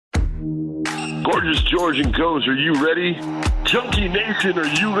Gorgeous George and Goes, are you ready? Junkie Nation, are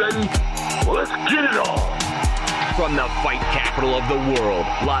you ready? Well, let's get it on. From the fight capital of the world,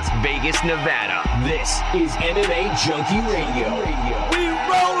 Las Vegas, Nevada, this is MMA Junkie Radio. We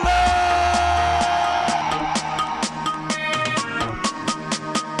rollin'!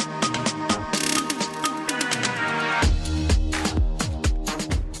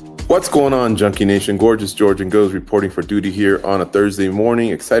 What's going on, Junkie Nation? Gorgeous George and Goes reporting for duty here on a Thursday morning.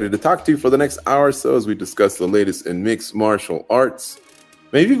 Excited to talk to you for the next hour or so as we discuss the latest in mixed martial arts.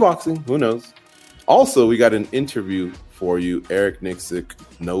 Maybe boxing, who knows? Also, we got an interview for you. Eric Nicksick,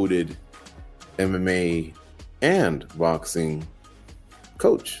 noted MMA and boxing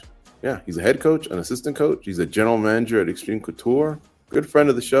coach. Yeah, he's a head coach, an assistant coach. He's a general manager at Extreme Couture. Good friend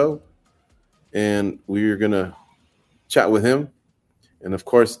of the show. And we're going to chat with him. And, of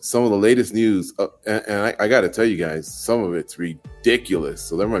course, some of the latest news, and I got to tell you guys, some of it's ridiculous.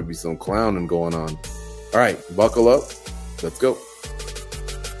 So there might be some clowning going on. All right, buckle up. Let's go.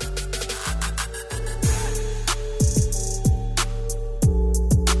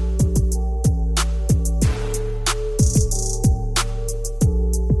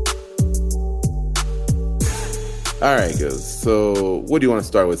 All right, guys. So what do you want to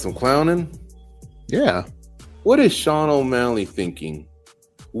start with? Some clowning? Yeah. What is Sean O'Malley thinking?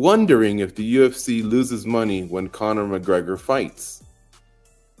 Wondering if the UFC loses money when Conor McGregor fights.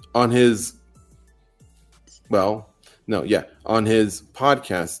 On his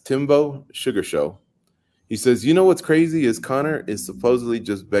podcast, Timbo Sugar Show, he says, you know what's crazy is Conor is supposedly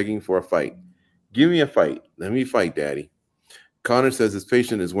just begging for a fight. Give me a fight. Let me fight, daddy. Conor says his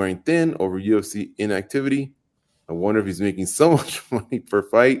patient is wearing thin over UFC inactivity. I wonder if he's making so much money per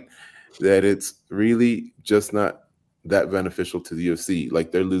fight that it's really just not that beneficial to the UFC.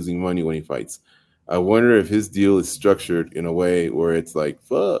 Like, they're losing money when he fights. I wonder if his deal is structured in a way where it's like,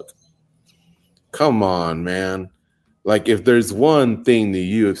 fuck. Come on, man. Like, if there's one thing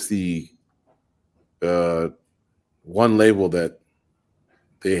the UFC, one label that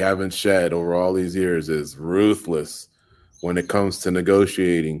they haven't shed over all these years is ruthless when it comes to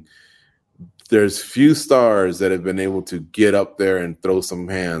negotiating. There's few stars that have been able to get up there and throw some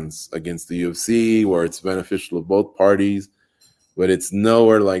hands against the UFC where it's beneficial to both parties, but it's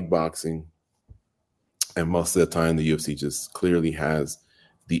nowhere like boxing. And most of the time, the UFC just clearly has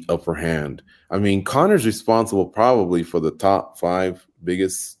the upper hand. I mean, Conor's responsible probably for the top 5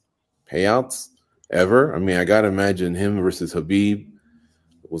 biggest payouts ever. I mean, I got to imagine him versus Khabib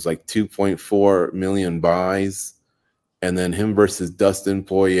was like 2.4 million buys. And then him versus Dustin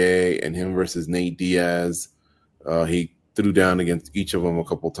Poirier and him versus Nate Diaz. He threw down against each of them a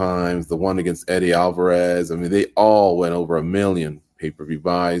couple times. The one against Eddie Alvarez. I mean, they all went over 1 million pay-per-view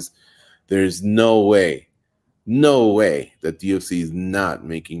buys. There's no way that the UFC is not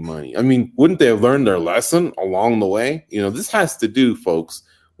making money. I mean, wouldn't they have learned their lesson along the way? You know, this has to do, folks,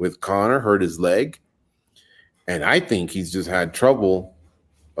 with Conor hurt his leg. And I think he's just had trouble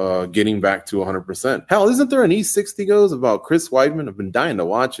getting back to 100%. Hell, isn't there an E60 goes about Chris Weidman? I've been dying to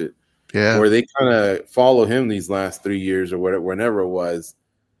watch it. Yeah. Where they kind of follow him these last 3 years or whatever, whenever it was,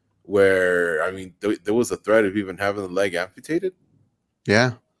 where, I mean, there was a threat of even having the leg amputated.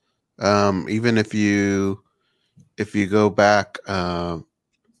 Yeah. Even if you go back, who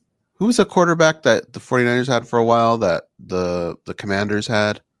was a quarterback that the 49ers had for a while that the Commanders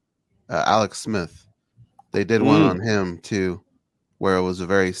had? Alex Smith. They did one on him too, where it was a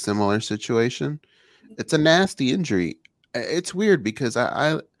very similar situation. It's a nasty injury. It's weird because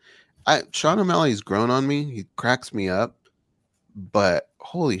Sean O'Malley's grown on me. He cracks me up, but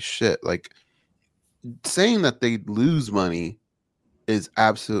holy shit. Like, saying that they lose money is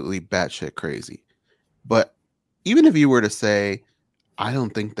absolutely batshit crazy. But even if you were to say, I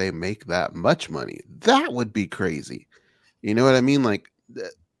don't think they make that much money, that would be crazy. You know what I mean? Like,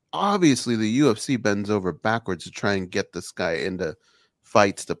 obviously the UFC bends over backwards to try and get this guy into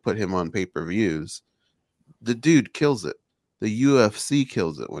fights to put him on pay-per-views. The dude kills it. The UFC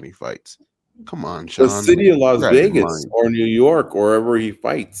kills it when he fights. Come on, Sean. The city of Las Vegas or New York, or wherever he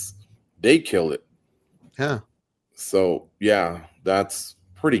fights, they kill it. Yeah. So, yeah, that's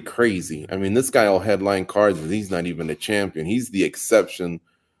pretty crazy. I mean, this guy will headline cards and he's not even a champion. He's the exception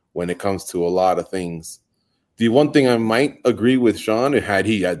when it comes to a lot of things. The one thing I might agree with Sean, had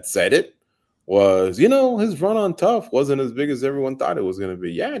he said it, was, you know, his run on Tough wasn't as big as everyone thought it was going to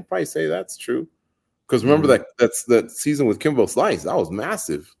be. Yeah, I'd probably say that's true. Because remember that's that season with Kimbo Slice. That was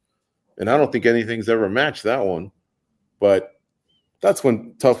massive. And I don't think anything's ever matched that one. But that's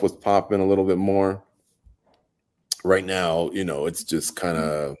when Tough was popping a little bit more. Right now, you know, it's just kind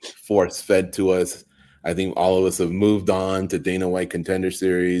of force-fed to us. I think all of us have moved on to Dana White Contender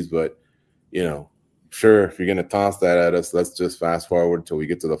Series, but Sure, if you're going to toss that at us, let's just fast forward until we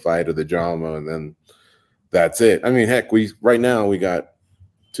get to the fight or the drama, and then that's it. I mean, heck, right now we got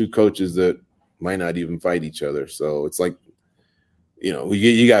two coaches that might not even fight each other. So it's like,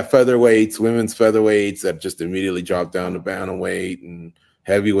 you got featherweights, women's featherweights that just immediately drop down to bantamweight, and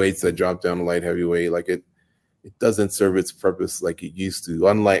heavyweights that drop down to light heavyweight. Like it doesn't serve its purpose like it used to.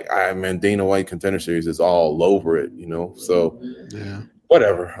 Unlike Dana White Contender Series is all over it, So yeah,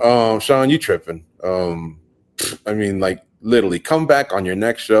 whatever. Sean, you tripping? I mean, like literally, come back on your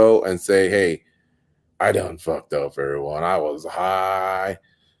next show and say, "Hey, I done fucked up, everyone. I was high."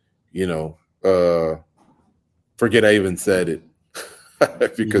 Forget I even said it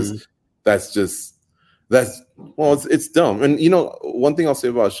because it's dumb. And one thing I'll say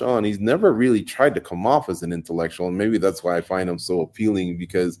about Sean, he's never really tried to come off as an intellectual, and maybe that's why I find him so appealing,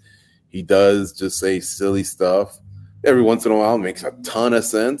 because he does just say silly stuff. Every once in a while, it makes a ton of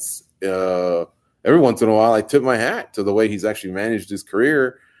sense. Every once in a while, I tip my hat to the way he's actually managed his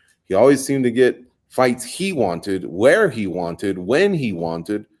career. He always seemed to get fights he wanted, where he wanted, when he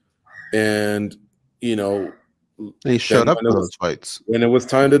wanted, and he showed up for those fights. When it was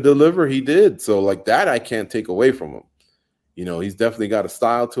time to deliver, he did. So like that, I can't take away from him. He's definitely got a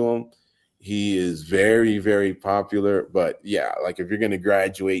style to him. He is very, very popular. But yeah, like if you're going to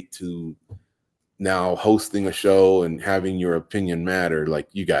graduate to now hosting a show and having your opinion matter, like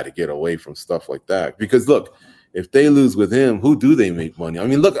you got to get away from stuff like that. Because look, if they lose with him, who do they make money? I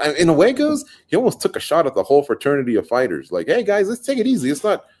mean, look, in a way it goes, he almost took a shot at the whole fraternity of fighters. Like, hey guys, let's take it easy. Let's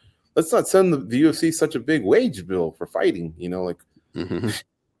not send the UFC such a big wage bill for fighting, you know what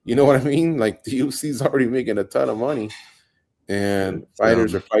I mean? Like the UFC's already making a ton of money, and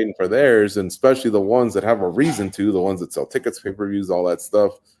fighters are fighting for theirs, and especially the ones that have a reason to, the ones that sell tickets, pay-per-views, all that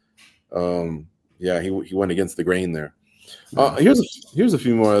stuff. He went against the grain there. Here's a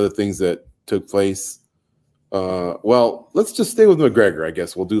few more other things that took place. Well, let's just stay with McGregor, I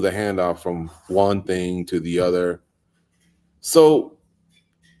guess. We'll do the handoff from one thing to the other. So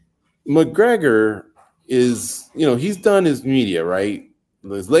McGregor is, he's done his media, right?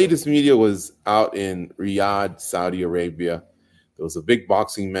 His latest media was out in Riyadh, Saudi Arabia. There was a big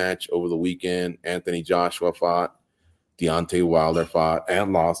boxing match over the weekend. Anthony Joshua fought. Deontay Wilder fought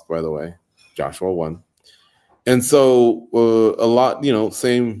and lost, by the way. Joshua won. And so a lot,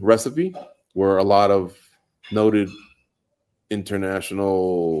 same recipe, where a lot of noted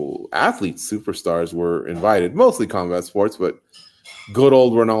international athletes, superstars were invited, mostly combat sports, but good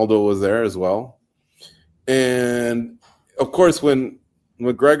old Ronaldo was there as well. And of course, when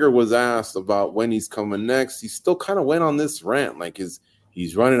McGregor was asked about when he's coming next, he still kind of went on this rant, like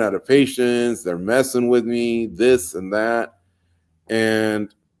he's running out of patience, they're messing with me, this and that.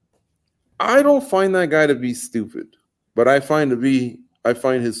 And I don't find that guy to be stupid, but I find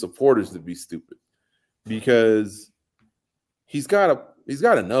his supporters to be stupid, because he's got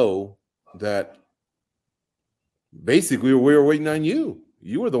to know that basically we were waiting on you.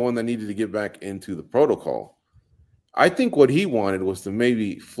 You were the one that needed to get back into the protocol. I think what he wanted was to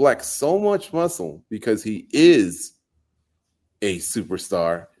maybe flex so much muscle, because he is a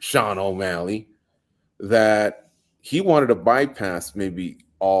superstar, Sean O'Malley, that he wanted to bypass maybe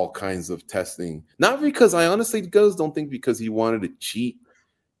all kinds of testing. Not because I honestly don't think because he wanted to cheat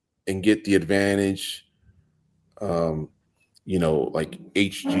and get the advantage, like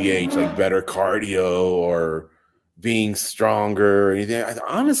HGH, like better cardio or being stronger or anything. I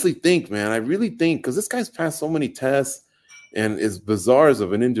honestly think, man, I really think, because this guy's passed so many tests, and as bizarre as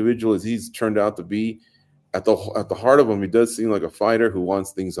of an individual as he's turned out to be, at the heart of him, he does seem like a fighter who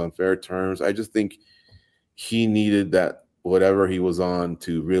wants things on fair terms. I just think he needed that whatever he was on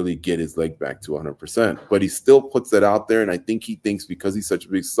to really get his leg back to 100%. But he still puts that out there, and I think he thinks because he's such a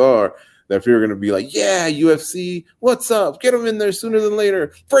big star that if you're going to be like, yeah, UFC, what's up? Get him in there sooner than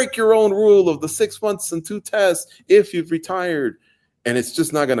later. Break your own rule of the 6 months and 2 tests if you've retired. And it's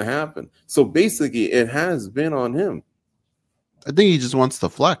just not going to happen. So basically, it has been on him. I think he just wants to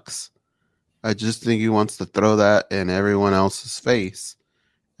flex. I just think he wants to throw that in everyone else's face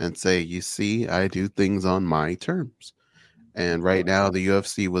and say, you see, I do things on my terms. And right now, the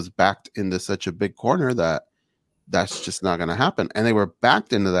UFC was backed into such a big corner that that's just not going to happen. And they were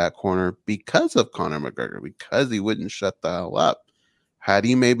backed into that corner because of Conor McGregor, because he wouldn't shut the hell up. Had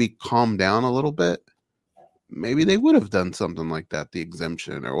he maybe calmed down a little bit, maybe they would have done something like that, the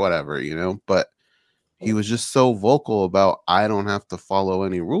exemption or whatever, But he was just so vocal about, I don't have to follow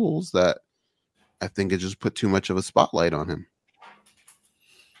any rules, that I think it just put too much of a spotlight on him.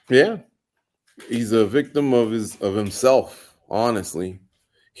 Yeah. He's a victim of himself, honestly.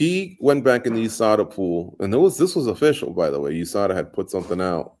 He went back in the USADA pool, and this was official, by the way. USADA had put something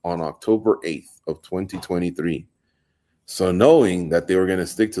out on October 8th of 2023. So knowing that they were going to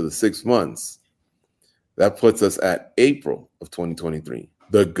stick to the 6 months, that puts us at April of 2023.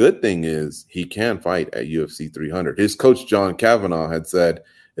 The good thing is he can fight at UFC 300. His coach, John Kavanaugh, had said,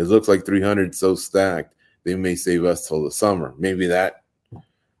 it looks like 300 so stacked, they may save us till the summer. Maybe that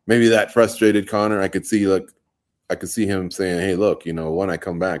frustrated Conor. I could see him saying, hey, look, when I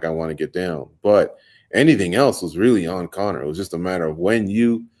come back, I want to get down. But anything else was really on Conor. It was just a matter of when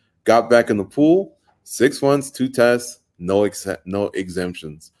you got back in the pool, 6 months, 2 tests, no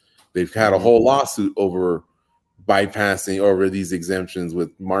exemptions. They've had a whole lawsuit over bypassing over these exemptions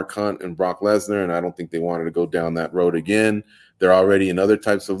with Mark Hunt and Brock Lesnar, and I don't think they wanted to go down that road again. They're already in other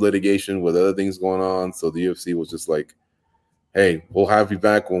types of litigation with other things going on. So the UFC was just like, hey, we'll have you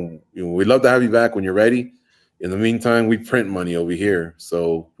back we'd love to have you back when you're ready. In the meantime, we print money over here.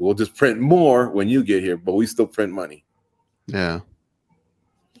 So we'll just print more when you get here, but we still print money. Yeah.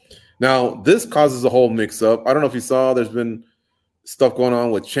 Now, this causes a whole mix-up. I don't know if you saw, there's been stuff going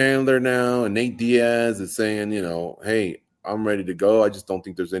on with Chandler now, and Nate Diaz is saying, hey, I'm ready to go. I just don't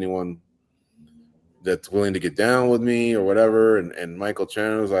think there's anyone that's willing to get down with me or whatever. And Michael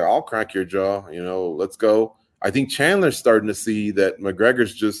Chandler's like, I'll crack your jaw, let's go. I think Chandler's starting to see that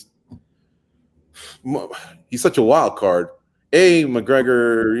McGregor's just – he's such a wild card.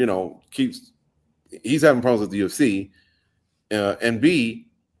 McGregor, he's having problems with the UFC. And B,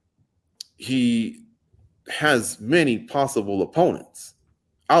 he has many possible opponents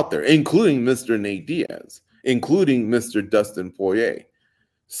out there, including Mr. Nate Diaz, including Mr. Dustin Poirier.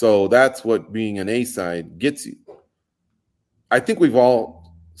 So that's what being an A side gets you. I think we've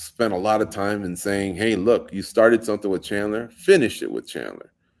all spent a lot of time in saying, hey, look, you started something with Chandler, finish it with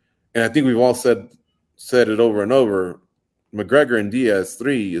Chandler. And I think we've all said it over and over. McGregor and Diaz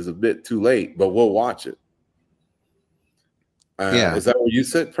 3 is a bit too late, but we'll watch it. Is that what you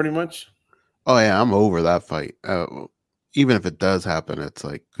said pretty much? Oh, yeah, I'm over that fight. Even if it does happen, it's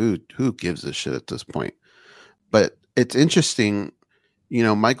like, who gives a shit at this point? But it's interesting,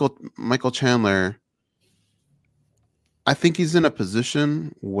 Michael Chandler, I think he's in a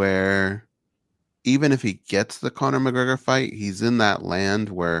position where even if he gets the Conor McGregor fight, he's in that land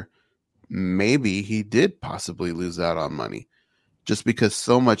where maybe he did possibly lose out on money just because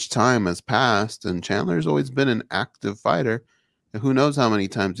so much time has passed, and Chandler's always been an active fighter. And who knows how many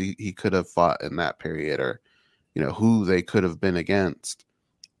times he could have fought in that period, or, who they could have been against.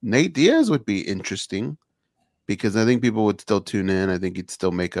 Nate Diaz would be interesting because I think people would still tune in. I think he'd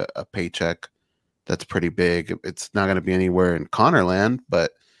still make a paycheck that's pretty big. It's not going to be anywhere in Conor land,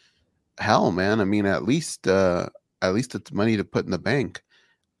 but hell, man, I mean, at least it's money to put in the bank.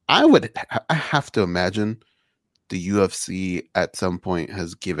 I have to imagine the UFC at some point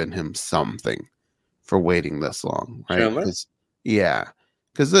has given him something for waiting this long, right? Yeah,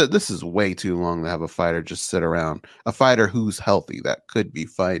 because this is way too long to have a fighter just sit around. A fighter who's healthy that could be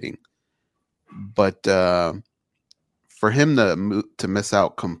fighting, but for him to miss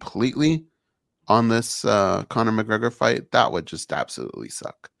out completely on this Conor McGregor fight, that would just absolutely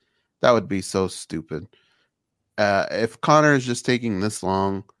suck. That would be so stupid. If Conor is just taking this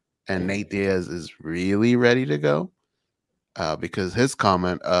long and Nate Diaz is really ready to go, because his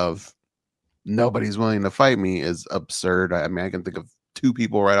comment of nobody's willing to fight me is absurd. I mean, I can think of 2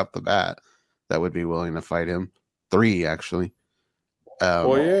 people right off the bat that would be willing to fight him. 3, actually.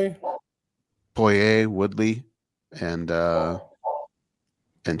 Poirier, Woodley, and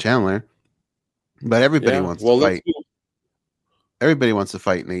Chandler. But everybody wants to fight. Everybody wants to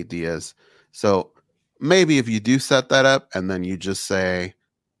fight Nate Diaz. So maybe if you do set that up and then you just say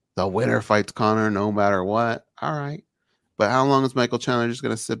the winner fights Conor no matter what, all right. But how long is Michael Chandler just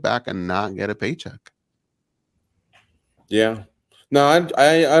going to sit back and not get a paycheck? Yeah. No, I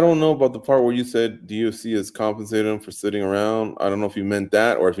don't know about the part where you said the UFC has compensated him for sitting around. I don't know if you meant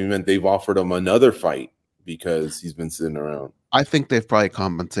that or if you meant they've offered him another fight because he's been sitting around. I think they've probably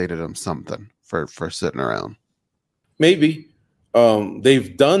compensated him something for sitting around. Maybe.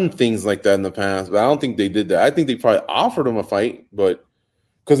 They've done things like that in the past, but I don't think they did that. I think they probably offered him a fight, but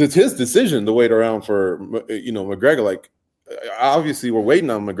because it's his decision to wait around for, McGregor. Like, obviously we're waiting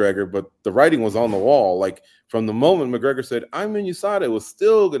on McGregor, but the writing was on the wall. Like from the moment McGregor said, I'm in USADA, it was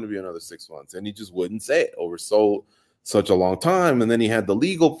still going to be another 6 months. And he just wouldn't say it over such a long time. And then he had the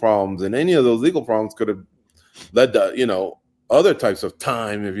legal problems, and any of those legal problems could have led to, other types of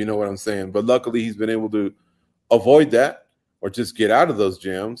time, if you know what I'm saying. But luckily he's been able to avoid that or just get out of those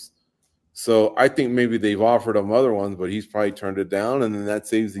jams. So I think maybe they've offered him other ones, but he's probably turned it down. And then that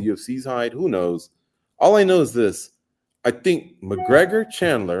saves the UFC's hide. Who knows? All I know is this. I think McGregor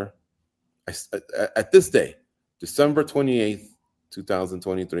Chandler, at this day, December 28th,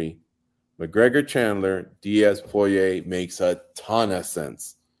 2023, McGregor Chandler, Diaz Poirier makes a ton of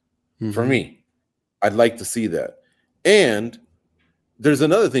sense for me. I'd like to see that. And there's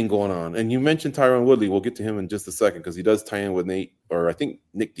another thing going on. And you mentioned Tyron Woodley. We'll get to him in just a second because he does tie in with Nate, or I think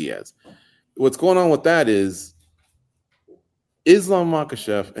Nick Diaz. What's going on with that is Islam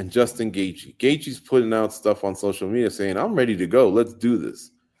Makhachev and Justin Gaethje. Gaethje's putting out stuff on social media saying, I'm ready to go. Let's do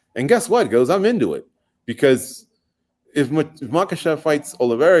this. And guess what, goes? I'm into it. Because if Makhachev fights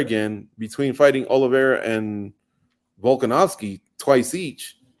Oliveira again, between fighting Oliveira and Volkanovski twice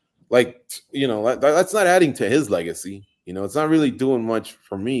each, that's not adding to his legacy. It's not really doing much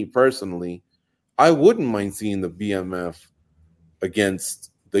for me personally. I wouldn't mind seeing the BMF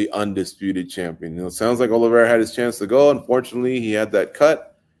against the undisputed champion. It sounds like Oliveira had his chance to go. Unfortunately, he had that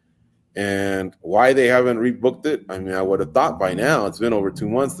cut. And why they haven't rebooked it, I mean, I would have thought by now, it's been over 2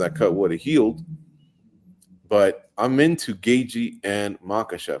 months, that cut would have healed. But I'm into Gaethje and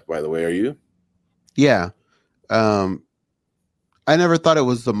Makhachev, by the way. Are you? Yeah. I never thought it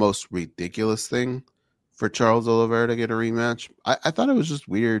was the most ridiculous thing for Charles Oliveira to get a rematch. I thought it was just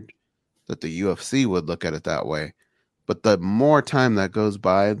weird that the UFC would look at it that way. But the more time that goes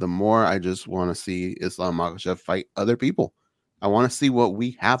by, the more I just want to see Islam Makhachev fight other people. I want to see what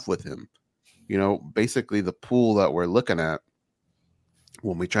we have with him. Basically the pool that we're looking at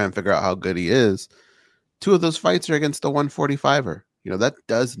when we try and figure out how good he is. 2 of those fights are against the 145er. That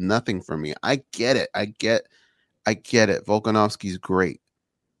does nothing for me. I get it. I get it. Volkanovski's great.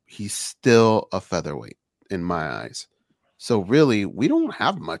 He's still a featherweight in my eyes. So really, we don't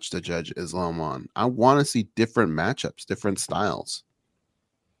have much to judge Islam on. I want to see different matchups, different styles.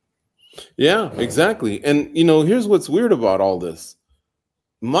 Yeah, exactly. And, here's what's weird about all this.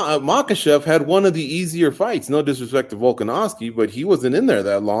 Makhachev had one of the easier fights. No disrespect to Volkanovski, but he wasn't in there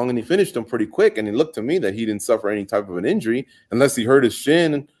that long, and he finished him pretty quick. And it looked to me that he didn't suffer any type of an injury unless he hurt his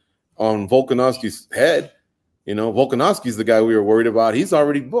shin on Volkanovski's head. Volkanovski's the guy we were worried about. He's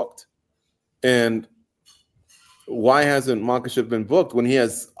already booked. And why hasn't Makhachev been booked when he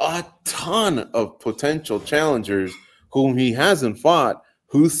has a ton of potential challengers whom he hasn't fought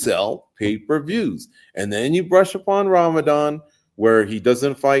who sell pay-per-views? And then you brush upon Ramadan, where he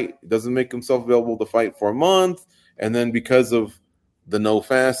doesn't fight, doesn't make himself available to fight for a month. And then because of the no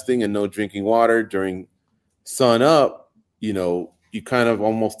fasting and no drinking water during sun up, you kind of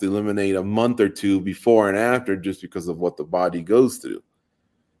almost eliminate a month or two before and after just because of what the body goes through.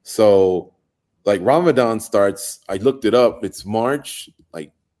 So Ramadan starts, I looked it up, it's March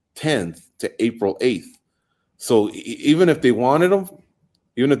 10th to April 8th. So even if they wanted him,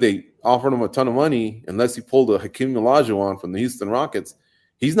 even if they offered him a ton of money, unless he pulled a Hakeem Olajuwon from the Houston Rockets,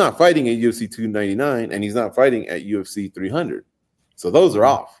 he's not fighting at UFC 299 and he's not fighting at UFC 300. So those are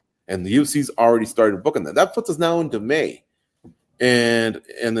off. And the UFC's already started booking that. That puts us now into May. And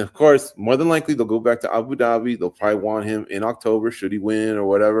of course, more than likely, they'll go back to Abu Dhabi. They'll probably want him in October, should he win or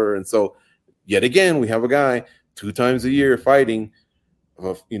whatever. And so, yet again, we have a guy 2 times a year fighting,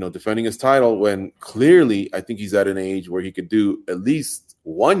 defending his title when clearly I think he's at an age where he could do at least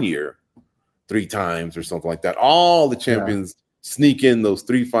 1 year 3 times or something like that. All the champions sneak in those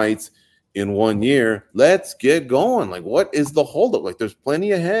 3 fights in 1 year. Let's get going. What is the holdup? There's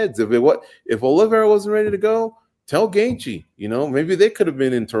plenty of heads. If Oliveira wasn't ready to go, tell Gaethje. Maybe they could have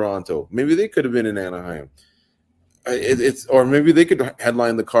been in Toronto. Maybe they could have been in Anaheim. Or maybe they could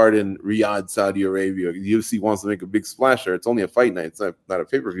headline the card in Riyadh, Saudi Arabia. The UFC wants to make a big splash there. It's only a fight night. It's not a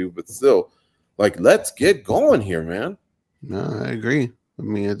pay-per-view, but still, let's get going here, man. No, I agree. I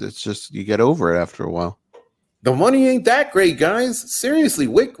mean, it's just you get over it after a while. The money ain't that great, guys. Seriously,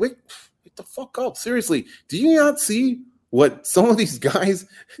 wake the fuck up. Seriously, do you not see what some of these guys?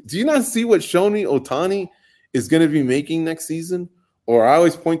 Do you not see what Shoni Otani is going to be making next season? Or I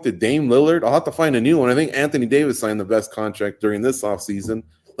always point to Dame Lillard. I'll have to find a new one. I think Anthony Davis signed the best contract during this offseason.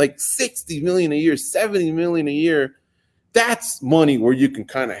 $60 million a year, $70 million a year. That's money where you can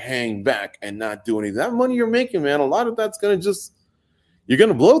kind of hang back and not do anything. That money you're making, man, a lot of that's going to you're going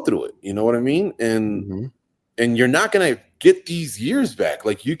to blow through it. You know what I mean? And you're not going to get these years back.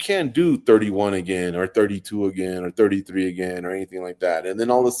 You can't do 31 again or 32 again or 33 again or anything like that. And then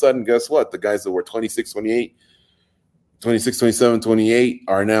all of a sudden, guess what? The guys that were 26, 28, 26, 27, 28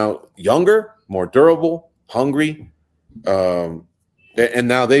 are now younger, more durable, hungry. And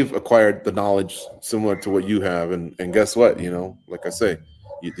now they've acquired the knowledge similar to what you have. And guess what? Like I say,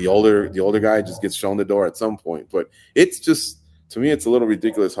 the older guy just gets shown the door at some point. But it's just, to me, it's a little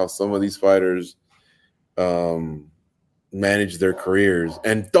ridiculous how some of these fighters manage their careers.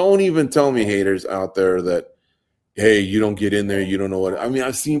 And don't even tell me, haters out there, that hey, you don't get in there, you don't know what. I mean,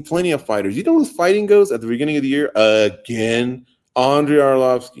 I've seen plenty of fighters. You know whose fighting goes at the beginning of the year? Again, Andrei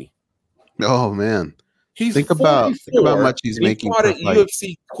Arlovsky. Oh man. He's Think about how 44, much he's and he making fought per at fight.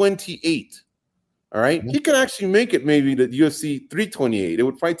 UFC 28. All right. Yeah. He could actually make it maybe to UFC 328. It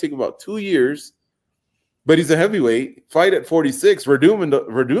would probably take about 2 years, but he's a heavyweight. Fight at 46.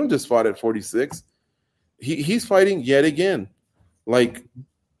 Verdum just fought at 46. He's fighting yet again. Like,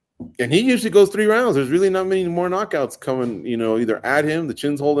 and he usually goes 3 rounds. There's really not many more knockouts coming, either at him, the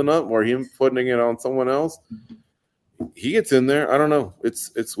chin's holding up, or him putting it on someone else. He gets in there. I don't know.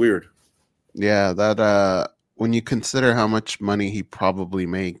 It's weird. Yeah, that when you consider how much money he probably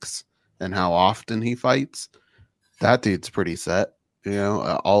makes and how often he fights, that dude's pretty set.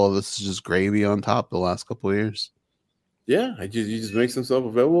 All of this is just gravy on top the last couple of years. Yeah, he just makes himself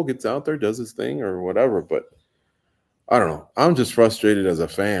available, gets out there, does his thing or whatever. But I don't know. I'm just frustrated as a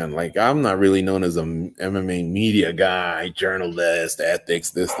fan. Like, I'm not really known as a MMA media guy, journalist,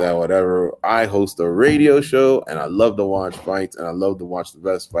 ethics, this, that, whatever. I host a radio show, and I love to watch fights, and I love to watch the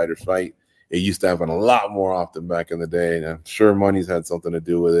best fighters fight. It used to happen a lot more often back in the day, and I'm sure money's had something to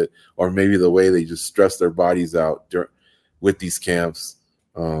do with it, or maybe the way they just stress their bodies out with these camps.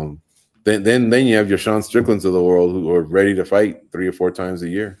 Then you have your Sean Stricklands of the world who are ready to fight 3 or 4 times a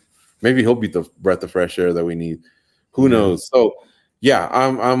year. Maybe he'll be the breath of fresh air that we need. Who knows? So, yeah,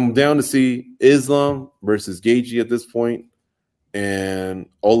 I'm down to see Islam versus Gaethje at this point, and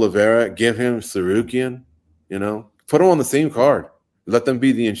Oliveira. Give him Sarukian. Put him on the same card. Let them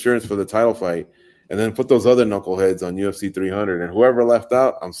be the insurance for the title fight, and then put those other knuckleheads on UFC 300. And whoever left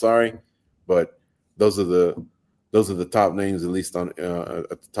out, I'm sorry, but those are the top names, at least on at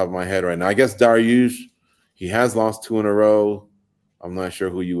the top of my head right now. I guess Dariush, he has lost 2 in a row. I'm not sure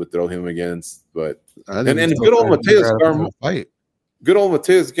who you would throw him against, but and good old Mateus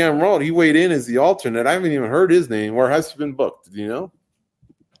Gamrot, he weighed in as the alternate. I haven't even heard his name, or has he been booked? Do you know?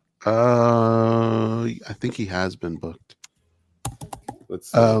 I think he has been booked.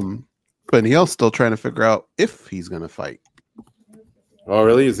 Let's see. But Neil's still trying to figure out if he's going to fight. Oh,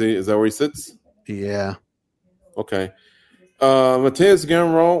 really? Is that where he sits? Yeah. Okay. Mateus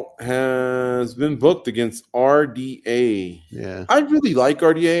Gamrot has been booked against RDA. Yeah. I really like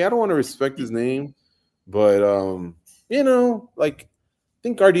RDA. I don't want to respect his name, but I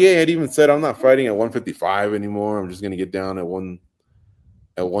think RDA had even said, I'm not fighting at 155 anymore. I'm just going to get down at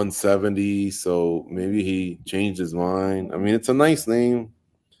 170. So maybe he changed his mind. I mean, it's a nice name.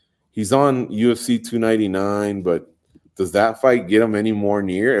 He's on UFC 299, but does that fight get him any more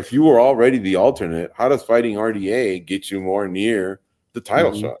near? If you were already the alternate, how does fighting RDA get you more near the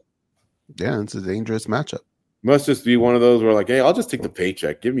title shot? Yeah, it's a dangerous matchup. Must just be one of those where, like, hey, I'll just take the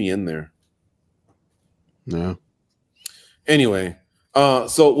paycheck. Get me in there. No. Anyway,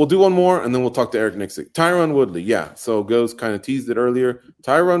 so we'll do one more, and then we'll talk to Eric Nicksick. Tyron Woodley, yeah. So Goes kind of teased it earlier.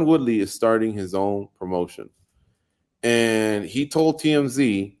 Tyron Woodley is starting his own promotion. And he told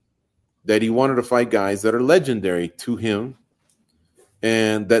TMZ that he wanted to fight guys that are legendary to him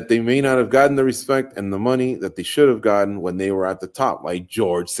and that they may not have gotten the respect and the money that they should have gotten when they were at the top, like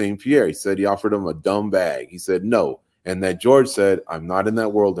George St. Pierre. He said he offered him a dumb bag. He said no. And that George said, I'm not in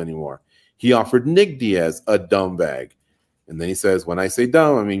that world anymore. He offered Nick Diaz a dumb bag. And then he says, when I say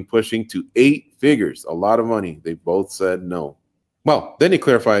dumb, I mean pushing to 8 figures, a lot of money. They both said no. Well, then he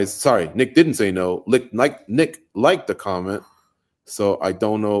clarifies, sorry, Nick didn't say no. Nick liked the comment. So I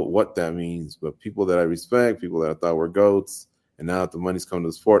don't know what that means, but people that I respect, people that I thought were GOATs, and now that the money's coming to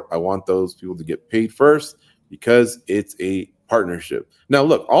the sport, I want those people to get paid first because it's a partnership. Now,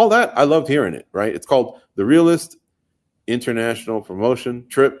 look, all that, I loved hearing it, right? It's called the Realist International Promotion.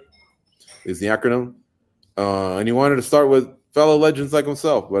 TRIP is the acronym. And he wanted to start with fellow legends like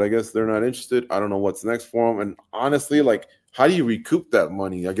himself, but I guess they're not interested. I don't know what's next for him. And honestly, like, how do you recoup that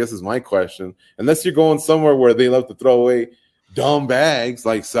money? I guess is my question. Unless you're going somewhere where they love to throw away dumb bags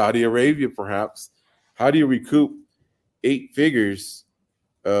like Saudi Arabia, perhaps. How do you recoup 8 figures?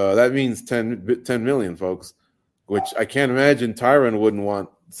 That means 10 million, folks, which I can't imagine Tyron wouldn't want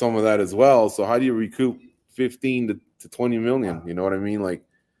some of that as well. So how do you recoup 15 to 20 million? You know what I mean? Like,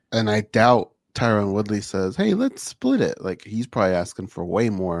 and I doubt Tyron Woodley says, hey, let's split it. Like, he's probably asking for way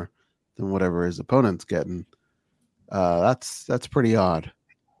more than whatever his opponent's getting. That's pretty odd.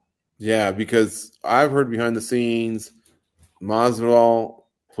 Yeah, because I've heard behind the scenes, Masvidal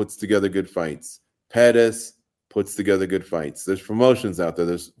puts together good fights. Pettis puts together good fights. There's promotions out there.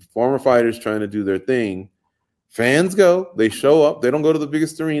 There's former fighters trying to do their thing. Fans go. They show up. They don't go to the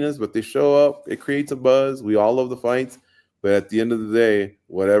biggest arenas, but they show up. It creates a buzz. We all love the fights. But at the end of the day,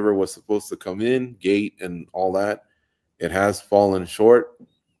 whatever was supposed to come in, gate and all that, it has fallen short.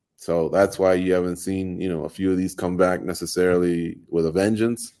 So that's why you haven't seen, a few of these come back necessarily with a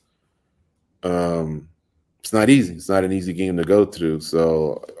vengeance. It's not easy. It's not an easy game to go through.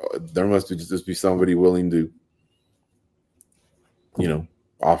 So there must just be somebody willing to,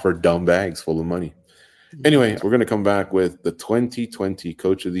 offer dumb bags full of money. Anyway, we're going to come back with the 2020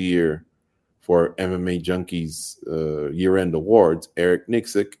 Coach of the Year for MMA Junkies year-end awards, Eric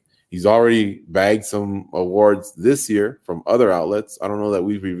Nicksick. He's already bagged some awards this year from other outlets. I don't know that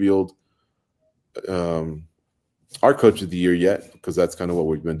we've revealed our Coach of the Year yet, because that's kind of what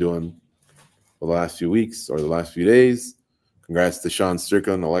we've been doing the last few weeks or the last few days. Congrats to Sean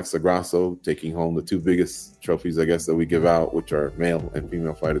Strickland, Alexa Grasso, taking home the two biggest trophies, I guess, that we give out, which are male and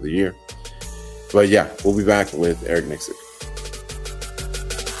female fight of the year. But yeah, we'll be back with Eric Nicksick.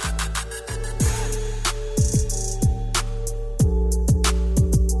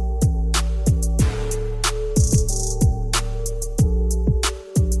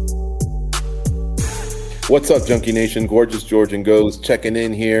 What's up, Junkie Nation? Gorgeous George and Goes checking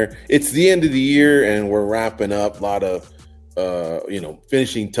in here. It's the end of the year, and we're wrapping up a lot of,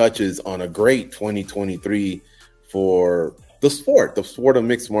 finishing touches on a great 2023 for the sport of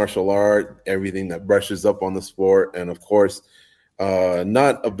mixed martial art, everything that brushes up on the sport. And of course,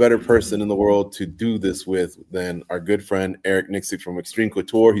 not a better person in the world to do this with than our good friend, Eric Nicksick from Extreme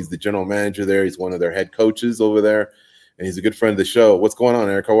Couture. He's the general manager there. He's one of their head coaches over there, and he's a good friend of the show. What's going on,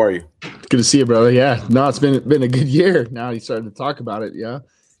 Eric? How are you? Good to see you, brother. Yeah, no, it's been a good year. Now he's starting to talk about it. Yeah,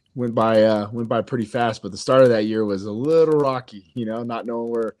 went by pretty fast, but the start of that year was a little rocky. Not knowing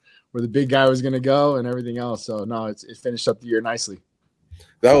where the big guy was going to go and everything else. So no, it finished up the year nicely.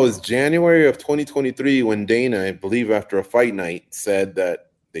 That was January of 2023 when Dana, I believe, after a fight night, said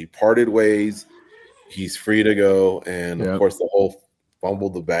that they parted ways. He's free to go, and of course, the whole fumble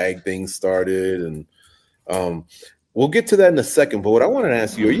the bag thing started, and we'll get to that in a second. But what I wanted to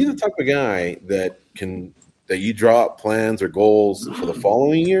ask you, are you the type of guy that you draw up plans or goals for the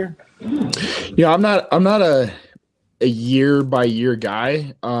following year? Yeah, I'm not a year by year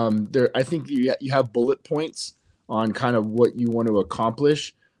guy. I think you have bullet points on kind of what you want to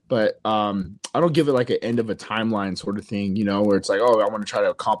accomplish, but I don't give it like an end of a timeline sort of thing, where it's like, oh, I want to try to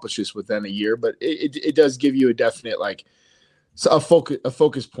accomplish this within a year, but it does give you a definite a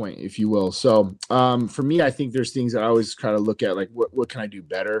focus point, if you will. So for me, I think there's things that I always try to look at, like what can I do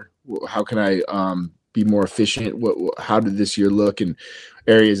better? How can I be more efficient? How did this year look, and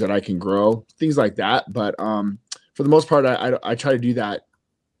areas that I can grow, things like that. But for the most part, I try to do that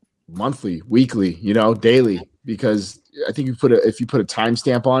monthly, weekly, daily, because I think if you put a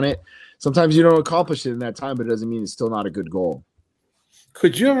timestamp on it, sometimes you don't accomplish it in that time, but it doesn't mean it's still not a good goal.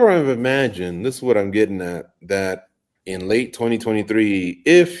 Could you ever have imagined, this is what I'm getting at, that in late 2023,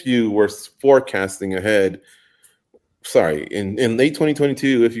 if you were forecasting ahead, in late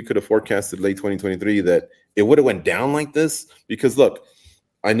 2022, if you could have forecasted late 2023, that it would have went down like this? Because look,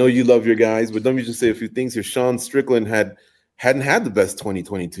 I know you love your guys, but let me just say a few things here. Sean Strickland hadn't had the best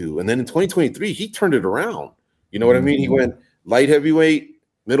 2022, and then in 2023, he turned it around. You know what I mean? He went light heavyweight,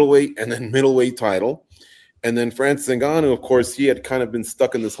 middleweight, and then middleweight title. And then Francis Ngannou, of course, he had kind of been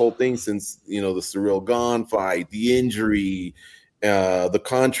stuck in this whole thing since, the Cyril Gane fight, the injury, the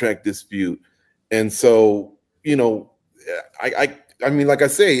contract dispute. And so, I mean, like I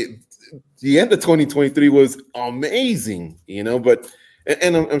say, the end of 2023 was amazing, but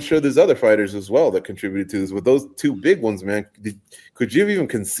and I'm sure there's other fighters as well that contributed to this. With those two big ones, man, could you have even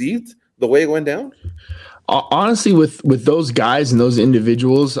conceived the way it went down? Honestly, with those guys and those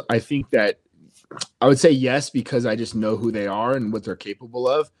individuals, I think that I would say yes, because I just know who they are and what they're capable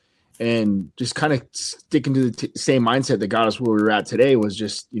of, and just kind of sticking to the same mindset that got us where we were at today was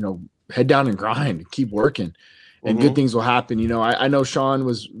just, head down and grind, keep working, and good things will happen. I know Sean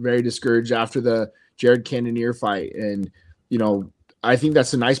was very discouraged after the Jared Cannonier fight, and, I think that's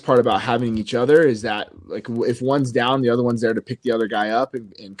the nice part about having each other is that, like, if one's down, the other one's there to pick the other guy up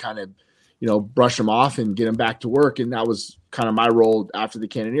and kind of, brush him off and get him back to work. And that was kind of my role after the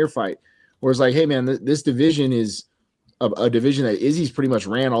Cannonier fight, where it's like, hey, man, this division is a division that Izzy's pretty much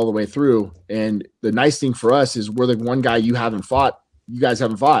ran all the way through. And the nice thing for us is we're the one guy you guys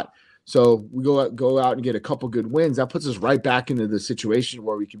haven't fought. So we go out and get a couple good wins. That puts us right back into the situation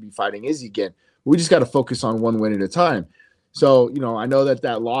where we can be fighting Izzy again. We just got to focus on one win at a time. So, I know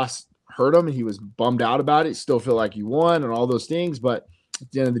that loss hurt him and he was bummed out about it. Still feel like he won and all those things. But at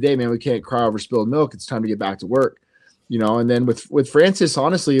the end of the day, man, we can't cry over spilled milk. It's time to get back to work, And then with Francis,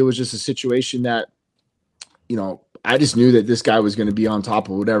 honestly, it was just a situation that, I just knew that this guy was going to be on top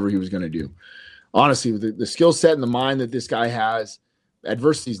of whatever he was going to do. Honestly, with the skill set and the mind that this guy has,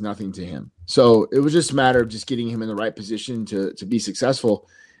 adversity is nothing to him. So it was just a matter of just getting him in the right position to be successful.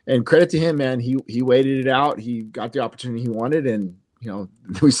 And credit to him, man. He waited it out. He got the opportunity he wanted, and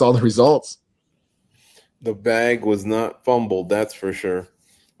we saw the results. The bag was not fumbled, that's for sure.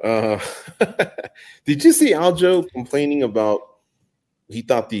 Did you see Aljo complaining about he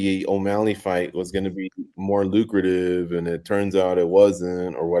thought the O'Malley fight was going to be more lucrative, and it turns out it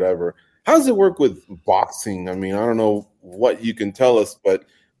wasn't, or whatever? How does it work with boxing? I mean, I don't know what you can tell us, but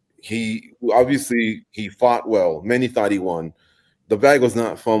he fought well. Many thought he won. The bag was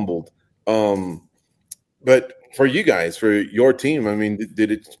not fumbled. But for you guys, for your team, I mean,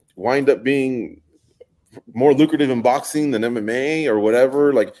 did it wind up being more lucrative in boxing than MMA or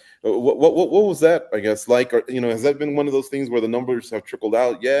whatever? Like, what was that, I guess, like? Or, has that been one of those things where the numbers have trickled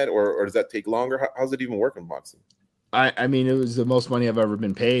out yet, or does that take longer? How's it even work in boxing? I mean, it was the most money I've ever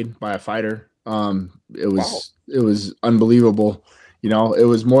been paid by a fighter. It was unbelievable. It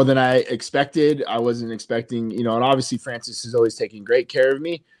was more than I expected. I wasn't expecting, and obviously Francis is always taking great care of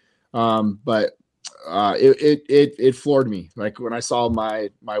me. But it floored me. Like when I saw my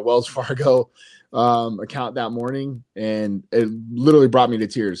Wells Fargo account that morning, and it literally brought me to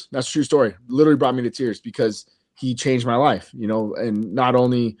tears. That's a true story. Literally brought me to tears because he changed my life, and not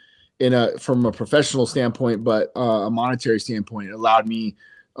only from a professional standpoint, but a monetary standpoint. It allowed me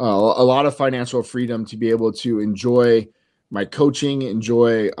a lot of financial freedom to be able to enjoy my coaching,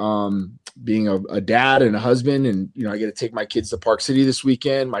 enjoy being a dad and a husband. And, I get to take my kids to Park City this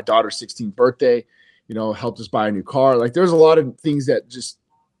weekend. My daughter's 16th birthday, helped us buy a new car. Like there's a lot of things that just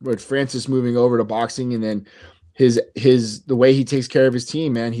with Francis moving over to boxing, and then the way he takes care of his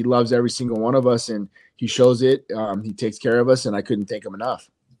team, man, he loves every single one of us, and he shows it. He takes care of us, and I couldn't thank him enough.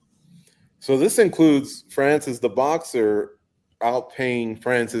 So this includes Francis, the boxer, outpaying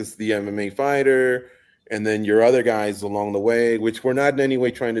Francis, the MMA fighter, and then your other guys along the way, which we're not in any way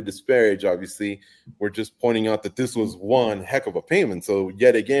trying to disparage, obviously. We're just pointing out that this was one heck of a payment. So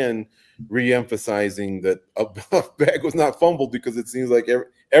yet again, re-emphasizing that a bag was not fumbled, because it seems like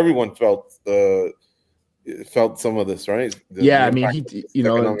everyone felt some of this, right? I mean,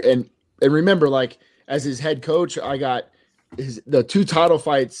 and remember, like as his head coach, I got the 2 title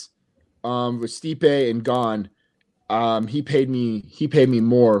fights with Stipe and Ngannou. He paid me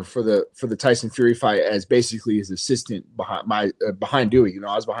more for the Tyson Fury fight as basically his assistant behind Dewey.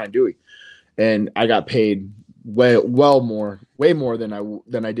 I was behind Dewey, and I got paid way more than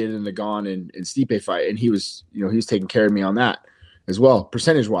I did in the Ngannou and Stipe fight. And he was taking care of me on that as well,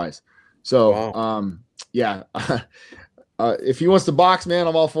 percentage wise. So, wow. If he wants to box, man,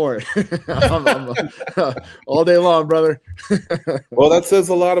 I'm all for it. I'm all day long, brother. Well, that says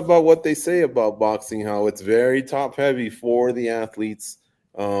a lot about what they say about boxing, how it's very top heavy for the athletes.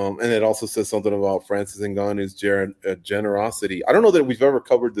 And it also says something about Francis Ngannou's generosity. I don't know that we've ever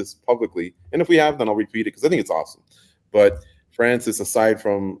covered this publicly. And if we have, then I'll repeat it because I think it's awesome. But Francis, aside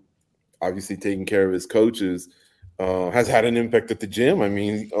from obviously taking care of his coaches, has had an impact at the gym. I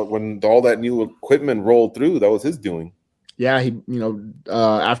mean, when all that new equipment rolled through, that was his doing. Yeah, he,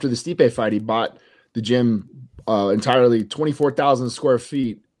 after the Stipe fight, he bought the gym entirely 24,000 square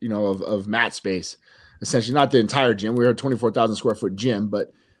feet, of mat space. Essentially, not the entire gym. We were a 24,000 square foot gym,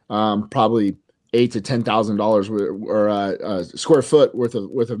 but probably $8,000 to $10,000 or square foot worth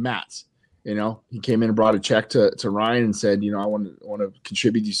of mats. He came in and brought a check to Ryan and said, I want to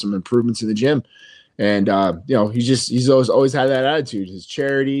contribute to some improvements in the gym. And he's always had that attitude. His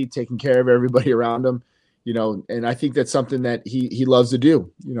charity, taking care of everybody around him. And I think that's something that he loves to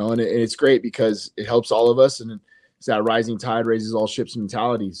do, and it's great because it helps all of us, and it's that rising tide raises all ships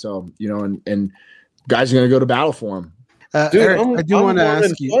mentality. So, and guys are going to go to battle for him. Dude, Eric, I do want to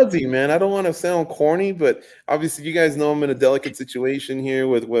ask you, fuzzy, man. I don't want to sound corny, but obviously you guys know I'm in a delicate situation here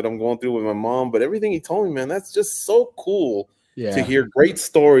with what I'm going through with my mom, but everything he told me, man, that's just so cool to hear great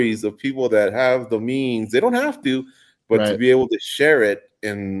stories of people that have the means. They don't have to, but to be able to share it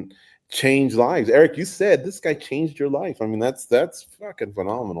and change lives. Eric, you said this guy changed your life. I mean, that's fucking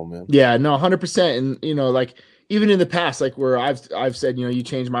phenomenal, man. Yeah, no, 100%. And like even in the past, like where I've said, you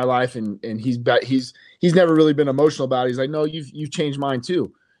changed my life, and he's never really been emotional about it. He's like, no, you've changed mine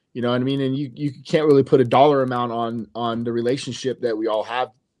too. You know what I mean? And you can't really put a dollar amount on the relationship that we all have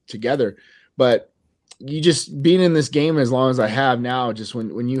together. But you just being in this game as long as I have now, just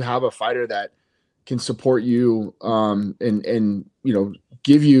when you have a fighter that can support you and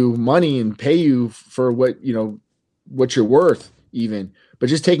give you money and pay you for what you're worth, even, but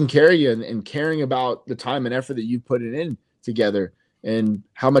just taking care of you and caring about the time and effort that you put it in together and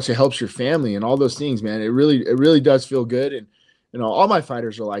how much it helps your family and all those things, man. It really does feel good. And all my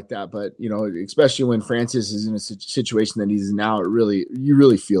fighters are like that, but especially when Francis is in a situation that he's in now, you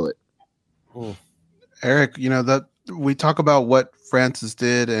really feel it. Cool. Eric, that we talk about what Francis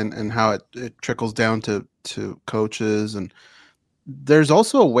did and how it trickles down to coaches, and there's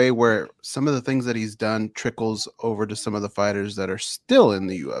also a way where some of the things that he's done trickles over to some of the fighters that are still in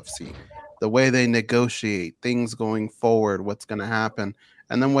the UFC. The way they negotiate things going forward, what's going to happen,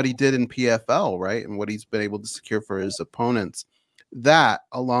 and then what he did in PFL, right, and what he's been able to secure for his opponents. That,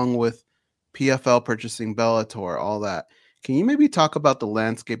 along with PFL purchasing Bellator, all that. Can you maybe talk about the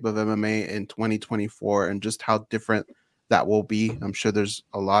landscape of MMA in 2024 and just how different that will be? I'm sure there's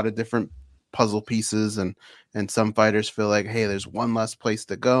a lot of different puzzle pieces, and some fighters feel like, hey, there's one less place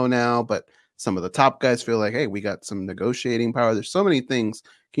to go now, but some of the top guys feel like, hey, we got some negotiating power. There's so many things.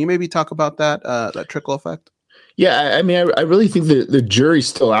 Can you maybe talk about that trickle effect? Yeah, I mean, I really think that the jury's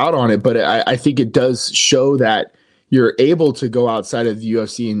still out on it, but I think it does show that you're able to go outside of the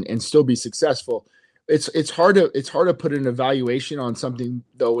UFC and still be successful. It's hard to put an evaluation on something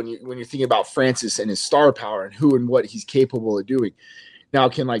though when you're thinking about Francis and his star power and who and what he's capable of doing. Now,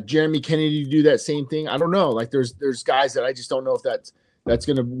 can like Jeremy Kennedy do that same thing? I don't know. Like there's guys that I just don't know if that's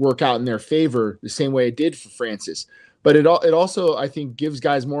going to work out in their favor the same way it did for Francis. But it also, I think, gives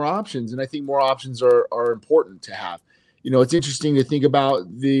guys more options, and I think more options are important to have. You know, it's interesting to think about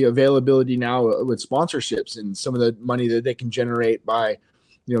the availability now with sponsorships and some of the money that they can generate by,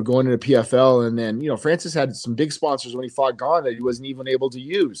 you know, going into PFL. And then, you know, Francis had some big sponsors when he fought Gane that he wasn't even able to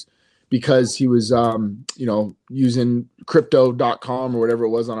use because he was, you know, using crypto.com or whatever it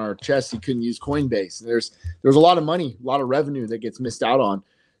was on our chest. He couldn't use Coinbase. There's a lot of money, a lot of revenue that gets missed out on.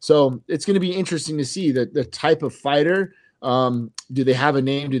 So it's going to be interesting to see the type of fighter. Do they have a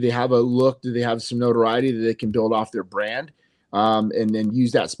name? Do they have a look? Do they have some notoriety that they can build off their brand and then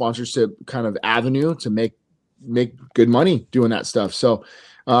use that sponsorship kind of avenue to make good money doing that stuff? So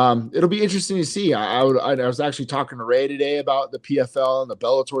it'll be interesting to see. I was actually talking to Ray today about the PFL and the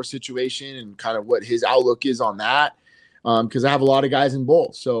Bellator situation and kind of what his outlook is on that because I have a lot of guys in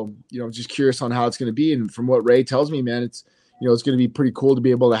both. So, you know, just curious on how it's going to be. And from what Ray tells me, man, it's going to be pretty cool to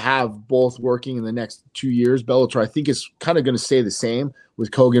be able to have both working in the next 2 years. Bellator, I think, is kind of going to stay the same with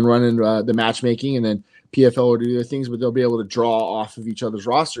Kogan running the matchmaking, and then PFL will do their things, but they'll be able to draw off of each other's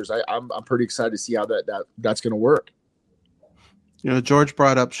rosters. I'm pretty excited to see how that's going to work. You know, George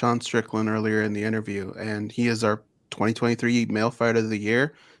brought up Sean Strickland earlier in the interview, and he is our 2023 Male Fighter of the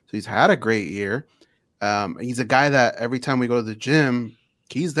Year. So he's had a great year. He's a guy that every time we go to the gym,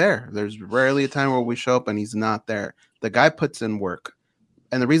 he's there. There's rarely a time where we show up and he's not there. The guy puts in work.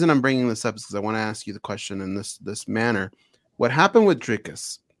 And the reason I'm bringing this up is because I want to ask you the question in this manner. What happened with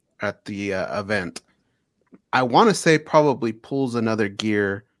Dricus at the event, I want to say probably pulls another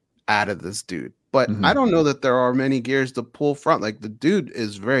gear out of this dude. But I don't know that there are many gears to pull from. Like, the dude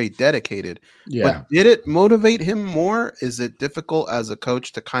is very dedicated. Yeah. But did it motivate him more? Is it difficult as a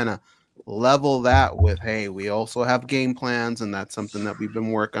coach to kind of level that with, hey, we also have game plans, and that's something that we've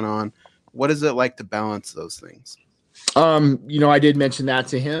been working on? What is it like to balance those things? You know, I did mention that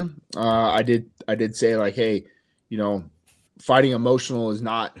to him. I did say, like, hey, you know, fighting emotional is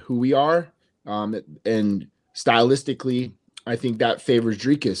not who we are. And stylistically, I think that favors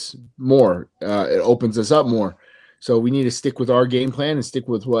Dricus more. It opens us up more. So we need to stick with our game plan and stick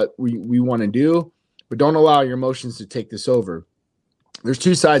with what we want to do, but don't allow your emotions to take this over. There's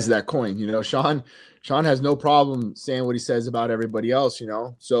two sides of that coin. You know, Sean has no problem saying what he says about everybody else, you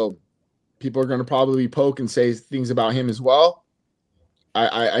know, so people are going to probably poke and say things about him as well.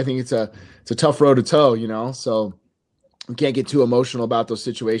 I think it's a tough road to toe, you know, so we can't get too emotional about those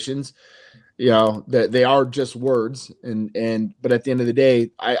situations. You know, that they are just words. But at the end of the day,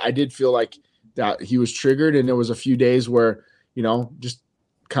 I did feel like that he was triggered, and there was a few days where, you know, just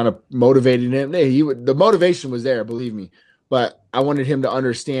kind of motivated him. Hey, the motivation was there, believe me, but I wanted him to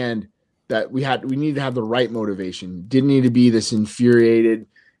understand that we needed to have the right motivation. Didn't need to be this infuriated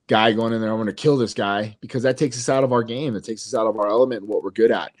guy going in there, I want to kill this guy, because that takes us out of our game. It takes us out of our element, what we're good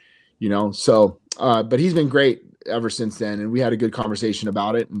at, you know? So, but he's been great ever since then. And we had a good conversation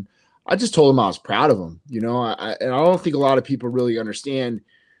about it. And I just told him I was proud of him, you know, and I don't think a lot of people really understand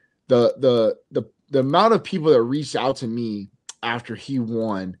the amount of people that reached out to me after he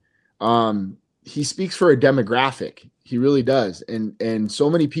won. He speaks for a demographic. He really does. And so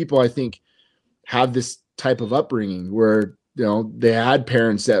many people, I think, have this type of upbringing where, you know, they had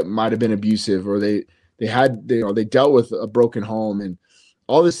parents that might've been abusive, or they dealt with a broken home, and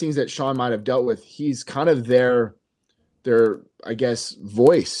all these things that Sean might've dealt with. He's kind of their, I guess,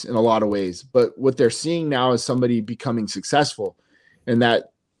 voice in a lot of ways, but what they're seeing now is somebody becoming successful, and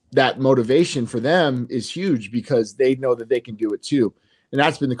that motivation for them is huge because they know that they can do it too. And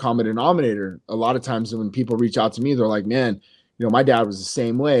that's been the common denominator. A lot of times when people reach out to me, they're like, man, you know, my dad was the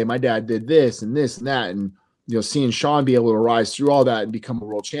same way. My dad did this and this and that. And, seeing Sean be able to rise through all that and become a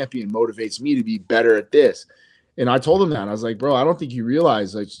world champion motivates me to be better at this. And I told him that. I was like, bro, I don't think you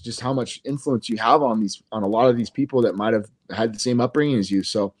realize like just how much influence you have on a lot of these people that might have had the same upbringing as you.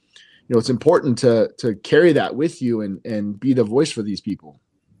 So, it's important to carry that with you and be the voice for these people.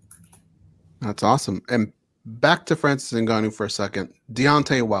 That's awesome. And back to Francis Ngannou for a second.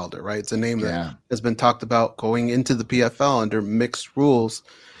 Deontay Wilder, right? It's a name that has been talked about going into the PFL under mixed rules.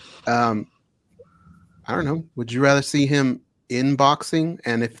 I don't know. Would you rather see him in boxing?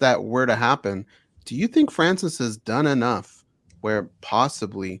 And if that were to happen, do you think Francis has done enough where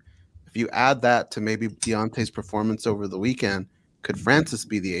possibly if you add that to maybe Deontay's performance over the weekend, could Francis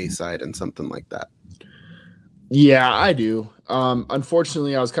be the A side and something like that? Yeah, I do.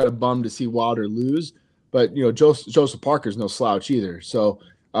 Unfortunately, I was kind of bummed to see Wilder lose, but Joseph Parker's no slouch either. So,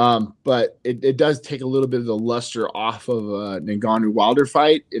 but it does take a little bit of the luster off of a Ngannou Wilder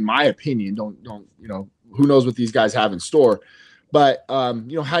fight, in my opinion. Don't who knows what these guys have in store. But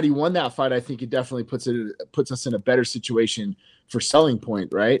had he won that fight, I think it definitely puts us in a better situation for selling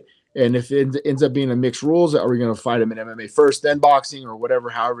point, right? And if it ends up being a mixed rules, are we going to fight him in MMA first, then boxing, or whatever?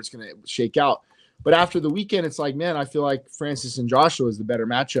 However, it's going to shake out. But after the weekend, it's like, man, I feel like Francis and Joshua is the better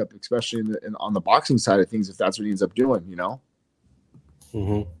matchup, especially on the boxing side of things, if that's what he ends up doing,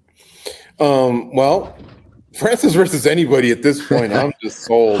 Mm-hmm. Well, Francis versus anybody at this point, I'm just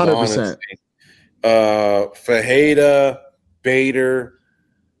sold. 100%. Fajeda, Bader,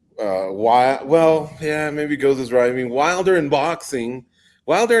 maybe goes is right. I mean, Wilder in boxing,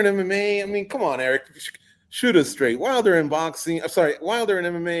 Wilder in MMA. I mean, come on, Eric, shoot us straight. Wilder in boxing. Wilder in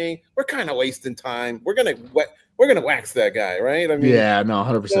MMA. We're kind of wasting time. We're gonna wax that guy, right? I mean,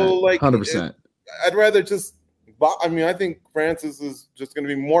 100%. So, 100%. I'd rather just. I think Francis is just going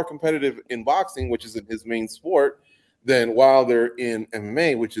to be more competitive in boxing, which isn't his main sport, than Wilder in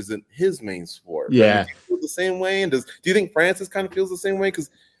MMA, which isn't his main sport. Yeah, do you feel the same way. And do you think Francis kind of feels the same way? Because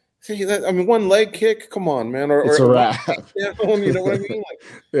one leg kick, come on, man, it's a wrap. You know what I mean?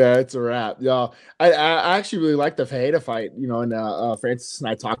 Yeah, it's a wrap. Yeah, I actually really like the Fajeda fight. And Francis and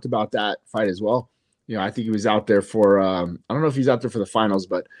I talked about that fight as well. I think he was out there for I don't know if he's out there for the finals,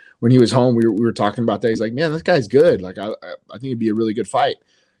 but when he was home, we were talking about that. He's like, man, this guy's good. Like, I think it'd be a really good fight.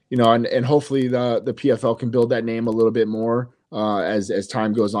 And hopefully the PFL can build that name a little bit more as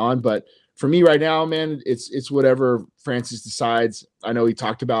time goes on. But for me right now, man, it's whatever Francis decides. I know he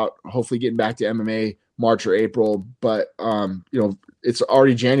talked about hopefully getting back to MMA March or April, but it's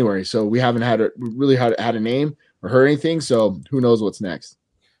already January, so we haven't had a name or heard anything. So who knows what's next?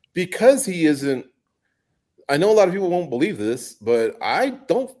 Because he isn't. I know a lot of people won't believe this, but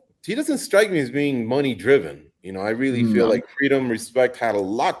he doesn't strike me as being money driven. I really feel like freedom, respect had a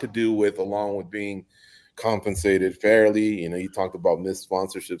lot to do with, along with being compensated fairly. You talked about missed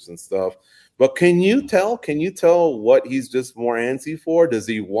sponsorships and stuff, but can you tell what he's just more antsy for? Does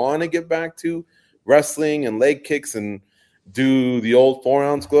he want to get back to wrestling and leg kicks and do the old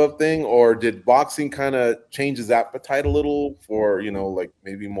 4-ounce glove thing, or did boxing kind of change his appetite a little for,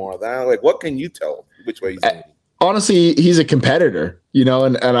 maybe more of that? Like, what can you tell which way he's going? Honestly, he's a competitor,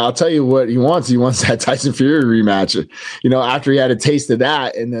 and I'll tell you what he wants. He wants that Tyson Fury rematch, after he had a taste of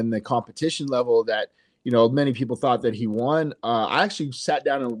that. And then the competition level that, many people thought that he won. I actually sat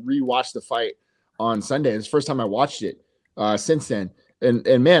down and rewatched the fight on Sunday. It's the first time I watched it since then.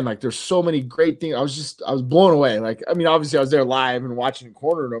 And man, like, there's so many great things. I was blown away. Like, I mean, obviously I was there live and watching and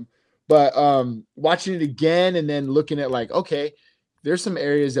cornering them, but watching it again and then looking at like, okay, there's some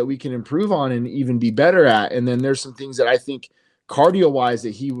areas that we can improve on and even be better at. And then there's some things that I think cardio wise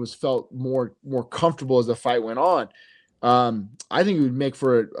that he felt more comfortable as the fight went on. I think it would make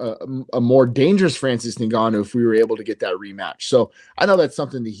for a more dangerous Francis Ngannou if we were able to get that rematch. So I know that's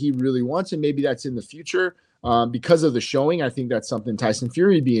something that he really wants, and maybe that's in the future. Because of the showing, I think that's something Tyson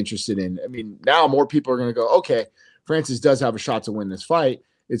Fury would be interested in. I mean, now more people are going to go, okay, Francis does have a shot to win this fight.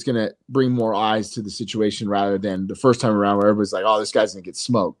 It's going to bring more eyes to the situation rather than the first time around where everybody's like, oh, this guy's going to get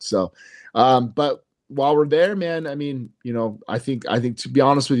smoked. So, but while we're there, man, I mean, I think to be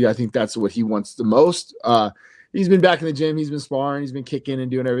honest with you, I think that's what he wants the most. He's been back in the gym. He's been sparring. He's been kicking and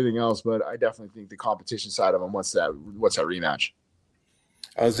doing everything else. But I definitely think the competition side of him wants that rematch.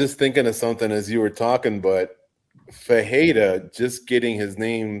 I was just thinking of something as you were talking, but Fajeda just getting his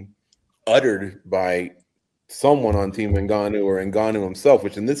name uttered by someone on Team Ngannou or Ngannou himself,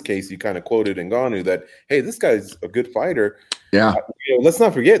 which in this case, you kind of quoted Ngannou that, hey, this guy's a good fighter. Yeah. Let's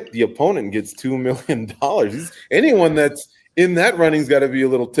not forget the opponent gets $2 million. Anyone that's In that running's got to be a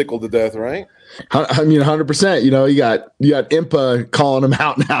little tickled to death, right? I mean, 100%. You got Impa calling them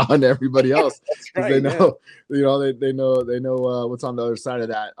out now, and everybody else. That's right. They know, they know what's on the other side of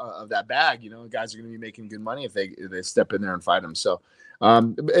that bag. Guys are going to be making good money if they step in there and fight them. So,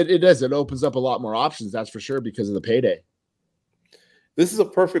 it opens up a lot more options. That's for sure because of the payday. This is a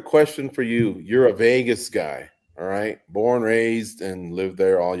perfect question for you. You're a Vegas guy, all right? Born, raised, and lived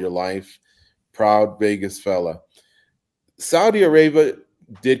there all your life. Proud Vegas fella. Saudi Arabia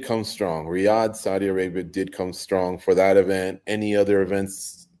did come strong. Riyadh, Saudi Arabia did come strong for that event. Any other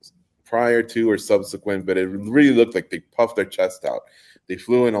events prior to or subsequent, but it really looked like they puffed their chest out. They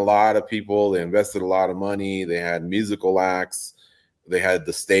flew in a lot of people. They invested a lot of money. They had musical acts. They had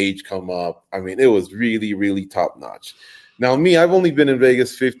the stage come up. I mean, it was really, really top notch. Now, me, I've only been in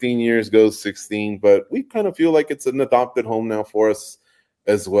Vegas 15 years, goes 16, but we kind of feel like it's an adopted home now for us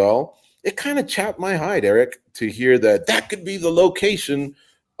as well. It kind of chapped my hide, Eric, to hear that could be the location.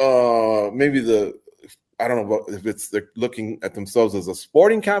 Maybe I don't know if they're looking at themselves as a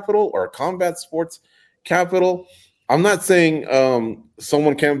sporting capital or a combat sports capital. I'm not saying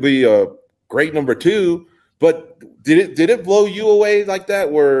someone can't be a great number two, but did it blow you away like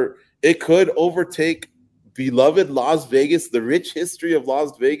that, where it could overtake beloved Las Vegas, the rich history of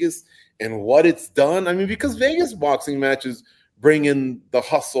Las Vegas and what it's done? I mean, because Vegas boxing matches bring in the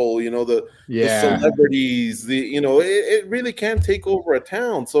hustle, the celebrities, it really can take over a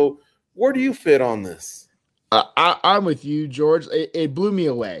town. So where do you fit on this? I'm with you, George. It blew me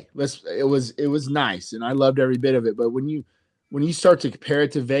away. It was nice, and I loved every bit of it. But when you start to compare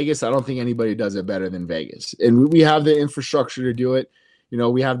it to Vegas, I don't think anybody does it better than Vegas. And we have the infrastructure to do it.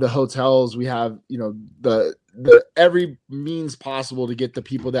 We have the hotels. We have the every means possible to get the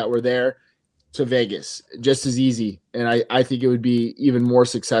people that were there to Vegas just as easy. And I think it would be even more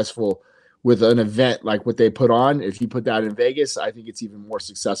successful with an event like what they put on. If you put that in Vegas, I think it's even more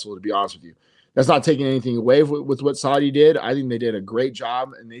successful, to be honest with you. That's not taking anything away with what Saudi did. I think they did a great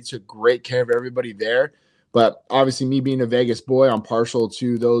job and they took great care of everybody there. But obviously, me being a Vegas boy, I'm partial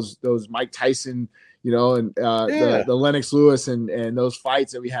to those Mike Tyson, and the Lennox Lewis and those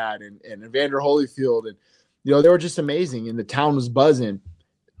fights that we had and Evander Holyfield. And, they were just amazing and the town was buzzing.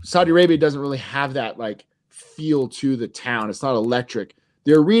 Saudi Arabia doesn't really have that feel to the town. It's not electric.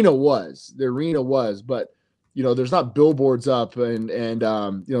 The arena was, but there's not billboards up and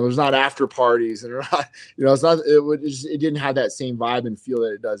there's not after parties and it's not. It didn't have that same vibe and feel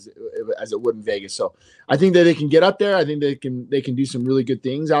that it does as it would in Vegas. So I think that they can get up there. I think they can do some really good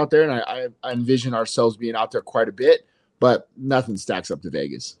things out there, and I envision ourselves being out there quite a bit. But nothing stacks up to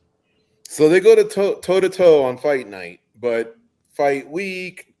Vegas. So they go to toe to toe on fight night, but fight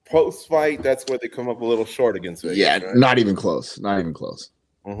week. Post-fight, that's where they come up a little short against Vegas. Yeah, right? Not even close.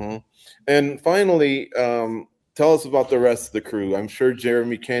 Mm-hmm. And finally, tell us about the rest of the crew. I'm sure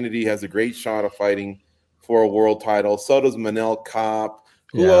Jeremy Kennedy has a great shot of fighting for a world title. So does Manel Kopp.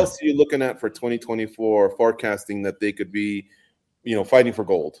 Who else are you looking at for 2024, forecasting that they could be, fighting for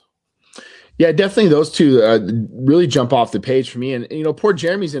gold? Yeah, definitely those two really jump off the page for me. And, poor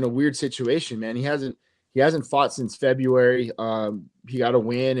Jeremy's in a weird situation, man. He hasn't fought since February. He got a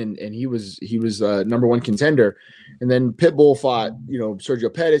win, and he was number one contender. And then Pitbull fought,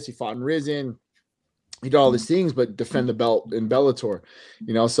 Sergio Pettis. He fought in Rizin. He did all these things, but defend the belt in Bellator.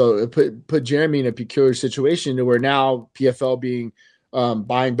 So it put Jeremy in a peculiar situation to where now PFL being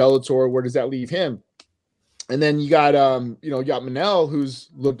buying Bellator. Where does that leave him? And then you got you got Manel, who's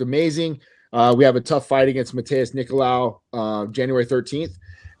looked amazing. We have a tough fight against Mateus Nicolau January 13th.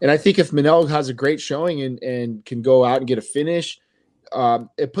 And I think if Manel has a great showing and can go out and get a finish,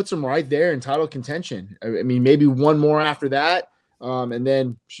 it puts him right there in title contention. I mean, maybe one more after that. And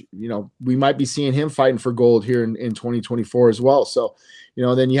then, we might be seeing him fighting for gold here in 2024 as well. So,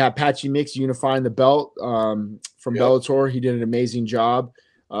 then you have Patchy Mix unifying the belt from Bellator. He did an amazing job.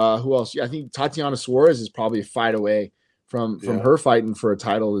 Who else? I think Tatiana Suarez is probably a fight away from her fighting for a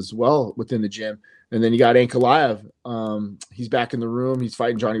title as well within the gym. And then you got Ankalaev. He's back in the room. He's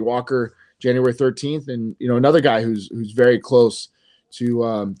fighting Johnny Walker January 13th. And, another guy who's very close to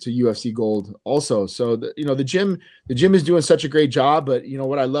UFC gold also. So, the gym is doing such a great job. But,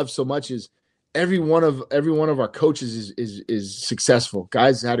 what I love so much is every one of our coaches is successful.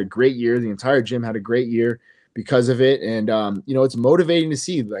 Guys had a great year. The entire gym had a great year because of it. And, it's motivating to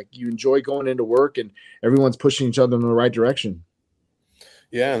see, you enjoy going into work and everyone's pushing each other in the right direction.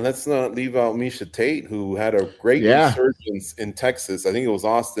 Yeah, and let's not leave out Misha Tate, who had a great resurgence in Texas. I think it was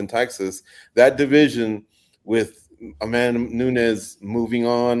Austin, Texas. That division with Amanda Nunes moving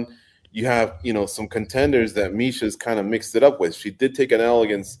on, you have, some contenders that Misha's kind of mixed it up with. She did take an L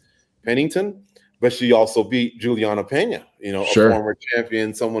against Pennington, but she also beat Juliana Pena, Sure. a former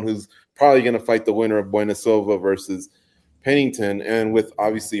champion, someone who's probably going to fight the winner of Buena Silva versus Pennington, and with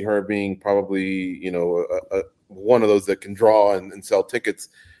obviously her being probably one of those that can draw and sell tickets,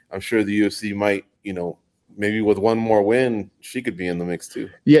 I'm sure the UFC might maybe with one more win she could be in the mix too.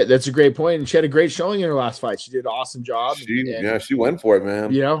 Yeah, that's a great point. And she had a great showing in her last fight. She did an awesome job. She went for it,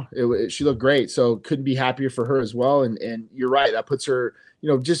 man. She looked great. So couldn't be happier for her as well. And you're right, that puts her,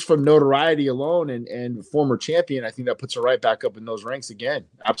 just from notoriety alone and former champion, I think that puts her right back up in those ranks again.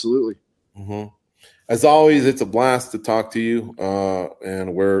 Absolutely. Mm-hmm. As always, it's a blast to talk to you,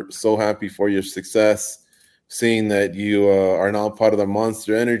 and we're so happy for your success, seeing that you are now part of the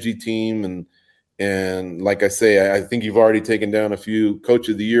Monster Energy team. And like I say, I think you've already taken down a few Coach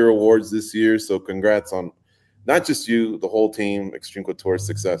of the Year awards this year, so congrats on not just you, the whole team, Extreme Couture's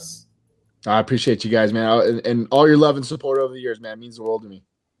success. I appreciate you guys, man, and all your love and support over the years, man. It means the world to me.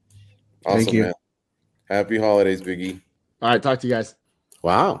 Awesome, Thank you. man. Happy holidays, Biggie. All right, talk to you guys.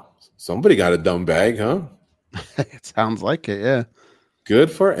 Wow. Somebody got a dumb bag, huh? It sounds like it, yeah.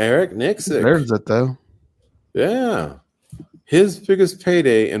 Good for Eric Nicksick. Deserves it, though. Yeah. His biggest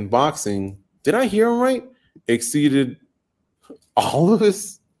payday in boxing, did I hear him right? Exceeded all of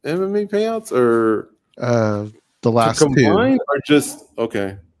his MMA payouts, or The last combined, or just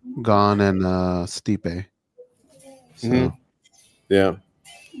okay? Gone and Stipe. So. Mm-hmm. Yeah.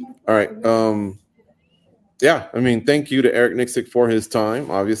 All right. Yeah. I mean, thank you to Eric Nicksick for his time,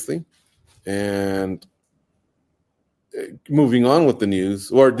 obviously. And moving on with the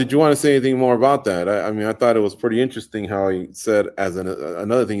news, or did you want to say anything more about that? I mean, I thought it was pretty interesting how he said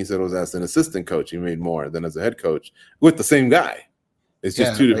another thing he said was as an assistant coach, he made more than as a head coach with the same guy. It's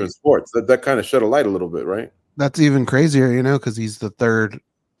just two different sports. That kind of shed a light a little bit, right? That's even crazier, because he's the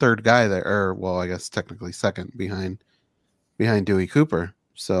third guy there, or well, I guess technically second behind Dewey Cooper.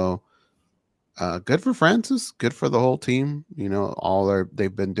 So good for Francis, good for the whole team. All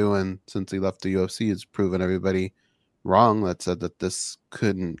they've been doing since he left the UFC is proven everybody wrong that said that this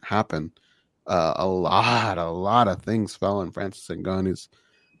couldn't happen. A lot of things fell in Francis Ngannou's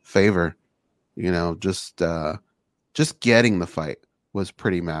favor. Just getting the fight was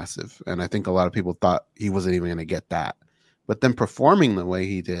pretty massive, and I think a lot of people thought he wasn't even going to get that. But then performing the way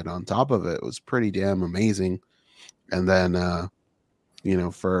he did on top of it was pretty damn amazing. And then,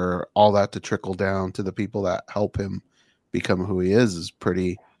 for all that to trickle down to the people that help him become who he is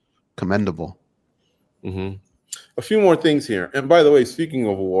pretty commendable. Mm-hmm. A few more things here. And by the way, speaking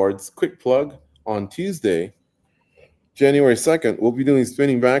of awards, quick plug, on Tuesday, January 2nd, we'll be doing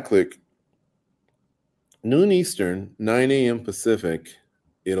Spinning Backclick, noon Eastern, 9 a.m. Pacific.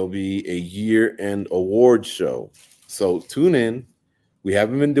 It'll be a year-end award show. So tune in. We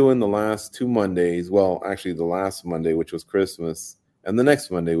haven't been doing the last 2 Mondays. Well, actually the last Monday, which was Christmas, and the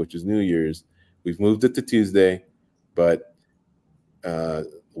next Monday, which is New Year's. We've moved it to Tuesday, but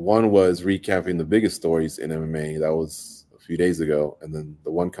one was recapping the biggest stories in MMA. That was a few days ago. And then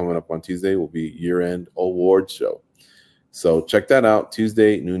the one coming up on Tuesday will be year-end award show. So check that out,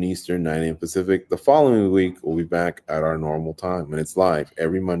 Tuesday, noon Eastern, 9 a.m. Pacific. The following week, we'll be back at our normal time, and it's live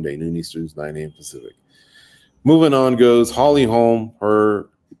every Monday, noon Eastern, 9 a.m. Pacific. Moving on goes Holly Holm. Her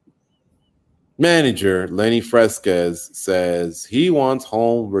manager, Lenny Fresquez, says he wants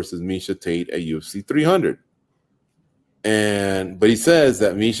Holm versus Miesha Tate at UFC 300. But he says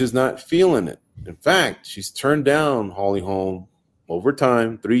that Misha's not feeling it. In fact, she's turned down Holly Holm over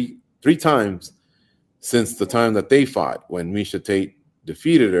time, three times since the time that they fought, when Miesha Tate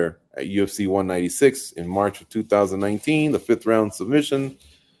defeated her at UFC 196 in March of 2019, the 5th round submission.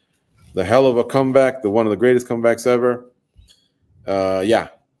 The hell of a comeback, one of the greatest comebacks ever.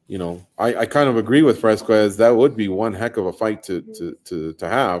 I kind of agree with Fresquez. That would be one heck of a fight to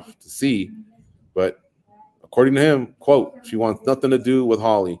see. But according to him, quote, she wants nothing to do with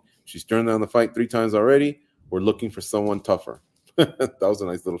Holly. She's turned down the fight 3 times already. We're looking for someone tougher. That was a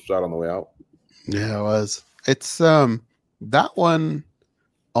nice little shot on the way out. Yeah, it was. It's that one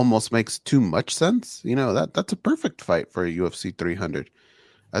almost makes too much sense. That's a perfect fight for a UFC 300.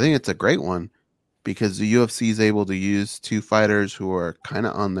 I think it's a great one because the UFC is able to use 2 fighters who are kind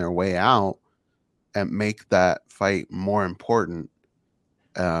of on their way out and make that fight more important.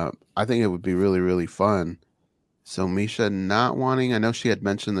 I think it would be really, really fun. So Miesha not wanting, I know she had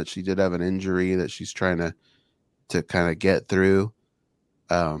mentioned that she did have an injury that she's trying to kind of get through.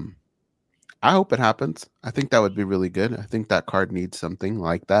 I hope it happens. I think that would be really good. I think that card needs something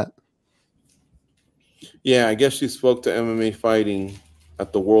like that. Yeah, I guess she spoke to MMA Fighting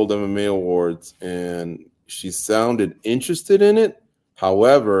at the World MMA Awards, and she sounded interested in it.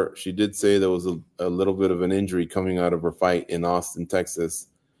 However, she did say there was a little bit of an injury coming out of her fight in Austin, Texas,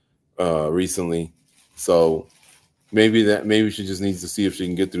 recently. So maybe she just needs to see if she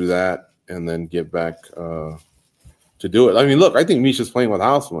can get through that and then get back to do it. I mean, look, I think Misha's playing with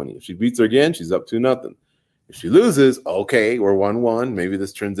house money. If she beats her again, she's up 2-0. If she loses, okay, we're 1-1. Maybe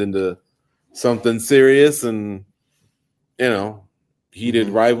this turns into something serious and, heated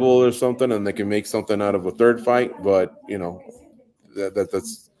rival or something, and they can make something out of a third fight. But,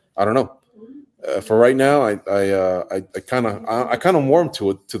 that's I don't know. For right now, I kind of warm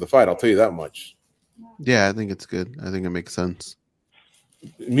to the fight. I'll tell you that much. Yeah, I think it's good. I think it makes sense.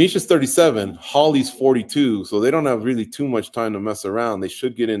 Misha's 37, Holly's 42, so they don't have really too much time to mess around. They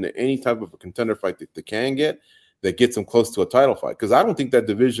should get into any type of a contender fight that they can get that gets them close to a title fight. Because I don't think that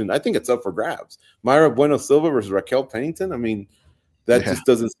division, I think it's up for grabs. Mayra Bueno Silva versus Raquel Pennington, I mean, that just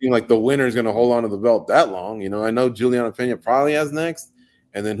doesn't seem like the winner is going to hold on to the belt that long. I know Juliana Pena probably has next,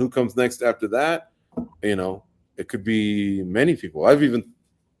 and then who comes next after that? It could be many people. I've even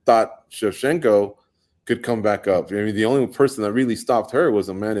thought Shevchenko could come back up. I mean, the only person that really stopped her was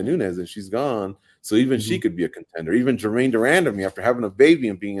Amanda Nunes, and she's gone. So even she could be a contender. Even Jermaine Durandamy, after having a baby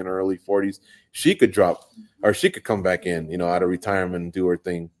and being in her early 40s, she could drop, or she could come back in, out of retirement and do her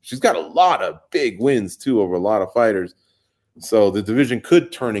thing. She's got a lot of big wins, too, over a lot of fighters. So the division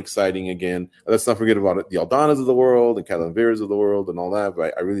could turn exciting again. Let's not forget about it, the Aldanas of the world and Catalan Veras of the world and all that,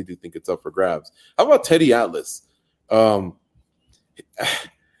 but I really do think it's up for grabs. How about Teddy Atlas?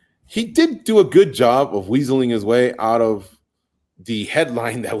 He did do a good job of weaseling his way out of the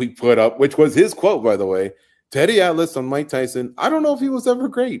headline that we put up, which was his quote, by the way. Teddy Atlas on Mike Tyson. I don't know if he was ever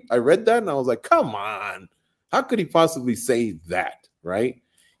great. I read that and I was like, come on. How could he possibly say that, right?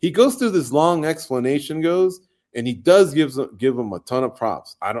 He goes through this long explanation, and he does give him a ton of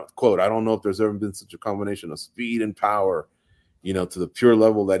props. I don't know if there's ever been such a combination of speed and power, to the pure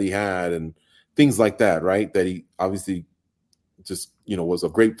level that he had and things like that, right? That he obviously just, was a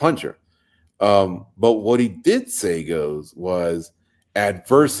great puncher. But what he did say was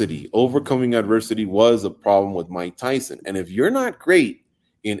adversity, overcoming adversity was a problem with Mike Tyson. And if you're not great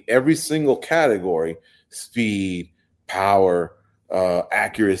in every single category, speed, power,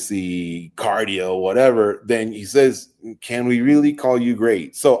 accuracy, cardio, whatever, then he says, can we really call you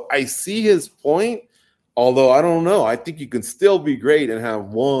great? So I see his point, although I don't know. I think you can still be great and have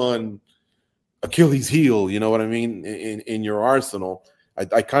one Achilles heel, you know what I mean, in your arsenal.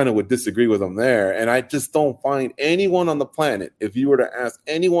 I kind of would disagree with him there. And I just don't find anyone on the planet, if you were to ask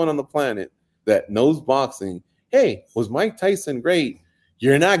anyone on the planet that knows boxing, hey, was Mike Tyson great?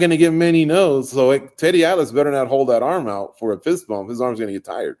 You're not going to get many no's. So Teddy Atlas better not hold that arm out for a fist bump. His arm's going to get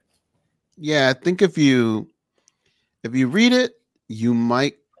tired. Yeah, I think if you read it, you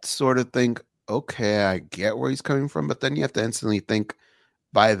might sort of think, okay, I get where he's coming from. But then you have to instantly think,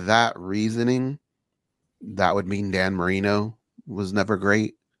 by that reasoning, that would mean Dan Marino was never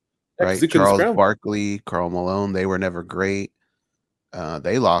great, right? Charles Barkley, Karl Malone, they were never great.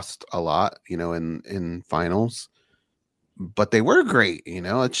 They lost a lot, in finals, but they were great.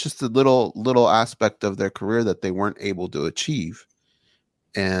 It's just a little aspect of their career that they weren't able to achieve.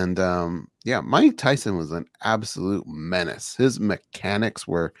 And Mike Tyson was an absolute menace. His mechanics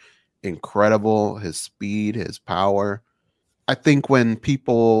were incredible. His speed, his power. I think when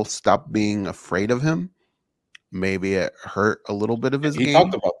people stopped being afraid of him, maybe it hurt a little bit of his game. He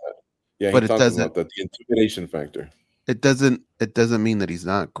talked about that. Yeah, but it doesn't. The intimidation factor. It doesn't mean that he's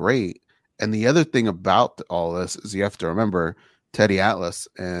not great. And the other thing about all this is you have to remember Teddy Atlas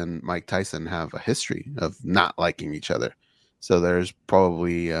and Mike Tyson have a history of not liking each other. So there's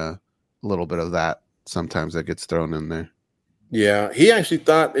probably a little bit of that sometimes that gets thrown in there. Yeah, he actually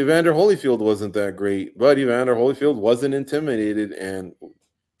thought Evander Holyfield wasn't that great, but Evander Holyfield wasn't intimidated and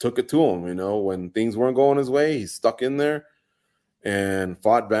took it to him. When things weren't going his way, he stuck in there and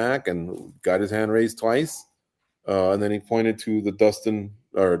fought back and got his hand raised twice. And then he pointed to the Buster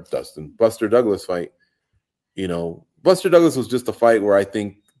Douglas fight. Buster Douglas was just a fight where I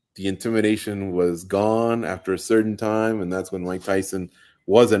think the intimidation was gone after a certain time, and that's when Mike Tyson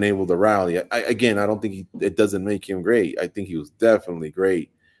wasn't able to rally. I don't think it doesn't make him great. I think he was definitely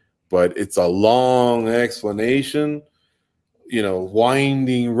great, but it's a long explanation,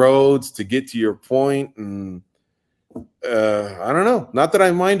 winding roads to get to your point. And I don't know. Not that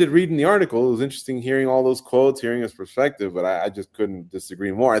I minded reading the article. It was interesting hearing all those quotes, hearing his perspective, but I just couldn't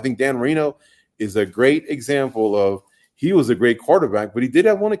disagree more. I think Dan Marino is a great example of he was a great quarterback, but he did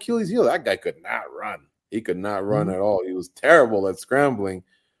have one Achilles heel. That guy could not run. He could not run at all. He was terrible at scrambling,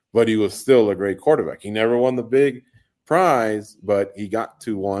 but he was still a great quarterback. He never won the big prize, but he got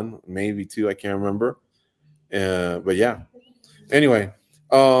to one, maybe two. I can't remember. But yeah. Anyway,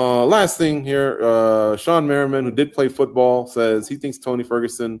 last thing here. Sean Merriman, who did play football, says he thinks Tony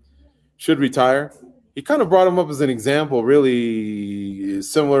Ferguson should retire. He kind of brought him up as an example, really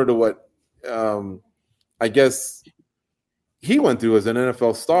similar to what I guess he went through as an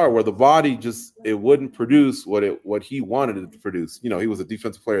NFL star, where the body just it wouldn't produce what he wanted it to produce. You know, he was a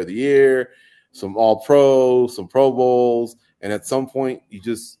defensive player of the year, some All-Pro, some Pro Bowls, and at some point you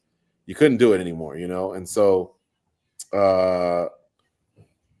couldn't do it anymore, you know. And so,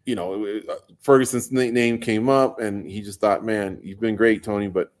 you know, Ferguson's name came up, and he just thought, man, you've been great, Tony,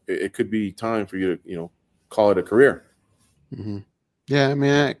 but it could be time for you to, you know, call it a career. Mm-hmm. Yeah, I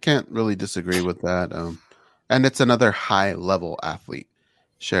mean, I can't really disagree with that. And it's another high-level athlete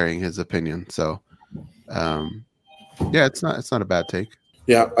sharing his opinion. So, yeah, it's not a bad take.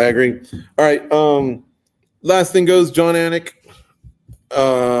 Yeah, I agree. All right, last thing goes, John Anik.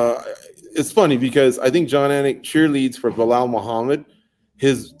 It's funny because I think John Anik cheerleads for Bilal Muhammad.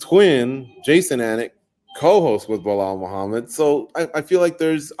 His twin, Jason Anik, co-host with Bilal Muhammad. So I feel like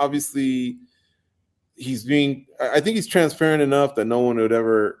there's obviously I think he's transparent enough that no one would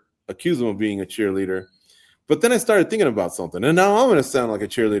ever accuse him of being a cheerleader. But then I started thinking about something, and now I'm going to sound like a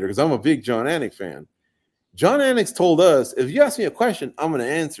cheerleader because I'm a big John Anik fan. John Anik's told us, if you ask me a question, I'm going to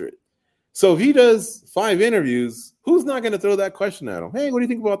answer it. So if he does 5 interviews, who's not going to throw that question at him? Hey, what do you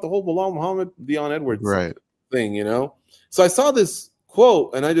think about the whole Bilal Muhammad, Leon Edwards thing, you know? So I saw this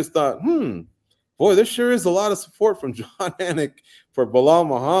quote, and I just thought, boy, there sure is a lot of support from John Anik for Bilal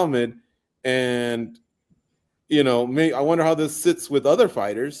Muhammad. And, you know, I wonder how this sits with other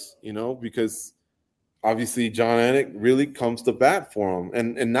fighters, you know, because obviously John Anik really comes to bat for him.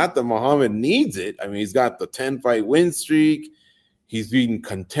 And not that Muhammad needs it. I mean, he's got the 10-fight win streak. He's beaten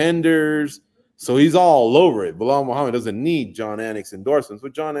contenders. So he's all over it. Bilal Muhammad doesn't need John Anik's endorsements,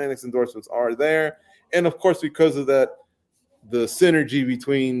 but John Anik's endorsements are there. And, of course, because of that, the synergy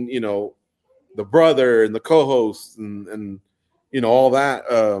between, you know, the brother and the co-host and you know, all that,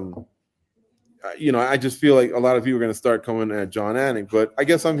 you know, I just feel like a lot of people are going to start coming at John Anik. But I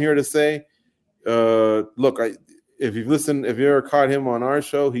guess I'm here to say, look, if you ever caught him on our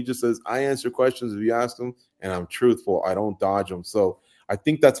show, he just says, I answer questions if you ask them, and I'm truthful. I don't dodge them. So I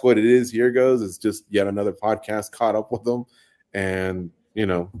think that's what it is. Here goes. It's just yet another podcast caught up with him. And, you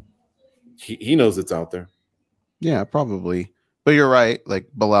know, he knows it's out there. Yeah, probably. But you're right. Like,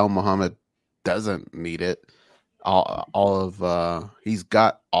 Bilal Muhammad doesn't need it. He's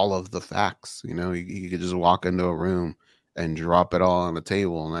got all of the facts. You know, he could just walk into a room and drop it all on the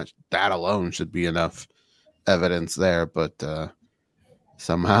table, and that alone should be enough evidence there. But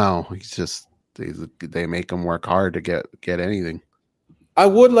somehow they make him work hard to get anything. I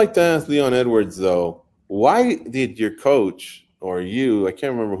would like to ask Leon Edwards, though, why did your coach or you, I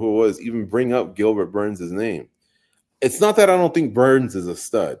can't remember who it was, even bring up Gilbert Burns' name? It's not that I don't think Burns is a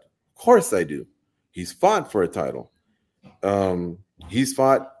stud. Of course I do. He's fought for a title. He's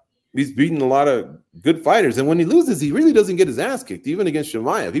beaten a lot of good fighters. And when he loses, he really doesn't get his ass kicked. Even against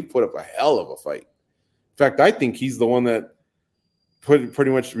Chimaev, he put up a hell of a fight. In fact, I think he's the one that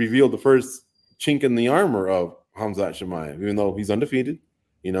pretty much revealed the first chink in the armor of Khamzat Chimaev, even though he's undefeated.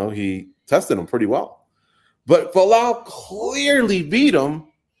 You know, he tested him pretty well. But Bilal clearly beat him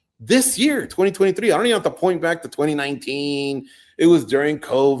this year, 2023. I don't even have to point back to 2019. It was during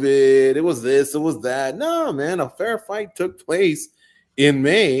COVID. It was this, it was that. No, man, a fair fight took place in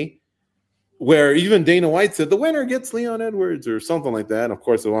May where even Dana White said the winner gets Leon Edwards or something like that. And of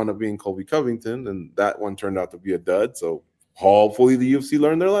course, it wound up being Colby Covington, and that one turned out to be a dud. So hopefully the UFC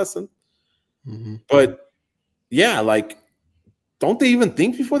learned their lesson. Mm-hmm. But yeah, like, don't they even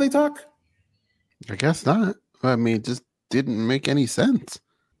think before they talk? I guess not. I mean, it just didn't make any sense.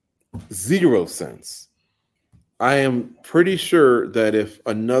 0 sense. I am pretty sure that if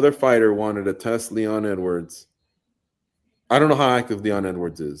another fighter wanted to test Leon Edwards, I don't know how active Leon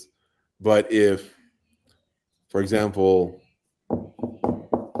Edwards is, but if, for example, who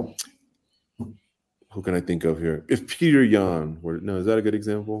can I think of here? If Peter Yan is that a good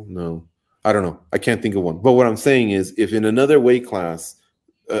example? No, I don't know. I can't think of one. But what I'm saying is, if in another weight class,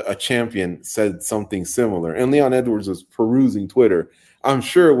 a champion said something similar, and Leon Edwards was perusing Twitter, I'm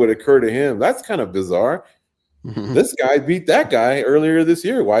sure it would occur to him, that's kind of bizarre. Mm-hmm. This guy beat that guy earlier this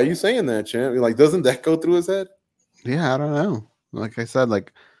year. Why are you saying that, champ? Like, doesn't that go through his head? Yeah, I don't know. Like I said,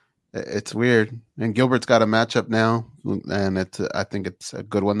 like, it's weird. And Gilbert's got a matchup now, and I think it's a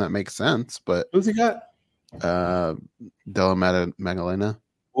good one that makes sense. But who's he got? Della Magdalena.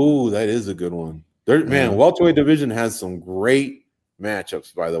 Oh, that is a good one. Man, welterweight division has some great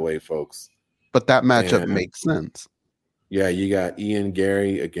matchups, by the way, folks. But that matchup makes sense. Yeah, you got Ian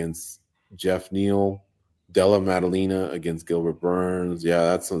Gary against Jeff Neal, Della Maddalena against Gilbert Burns.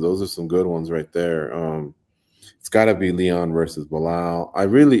 Yeah, those are some good ones right there. It's got to be Leon versus Bilal.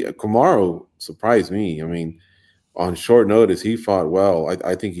 Kamaru surprised me. I mean, on short notice, he fought well.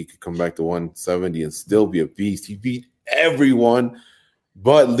 I think he could come back to 170 and still be a beast. He beat everyone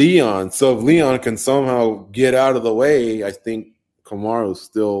but Leon. So if Leon can somehow get out of the way, I think Kamaru's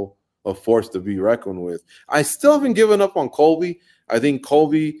still a force to be reckoned with. I still haven't given up on Colby. I think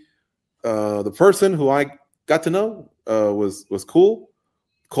Colby, the person who I got to know, was cool.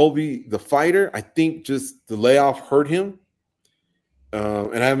 Colby, the fighter, I think just the layoff hurt him.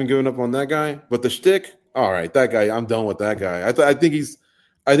 And I haven't given up on that guy. But the shtick, all right, that guy, I'm done with that guy. I think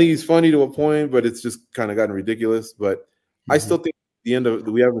he's funny to a point, but it's just kind of gotten ridiculous. But I still think we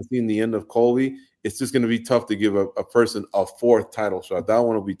haven't seen the end of Colby. It's just going to be tough to give a person a fourth title shot. That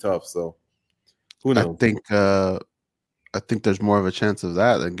one will be tough. So who knows? I think there's more of a chance of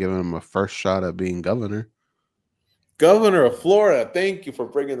that than giving him a first shot at being governor. Governor of Florida. Thank you for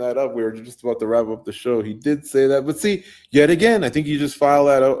bringing that up. We were just about to wrap up the show. He did say that. But see, yet again, I think you just file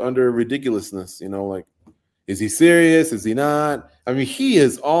that out under ridiculousness. Like, is he serious? Is he not? I mean, he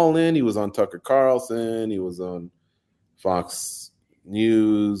is all in. He was on Tucker Carlson. He was on Fox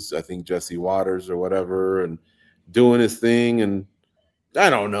News, I think Jesse Waters or whatever, and doing his thing. And I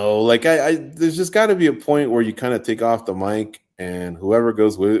don't know. Like, there's just got to be a point where you kind of take off the mic, and whoever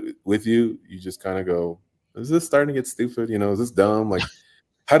goes with you, you just kind of go, is this starting to get stupid? Is this dumb? Like,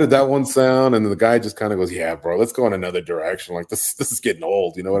 how did that one sound? And then the guy just kind of goes, yeah, bro, let's go in another direction. Like, this is getting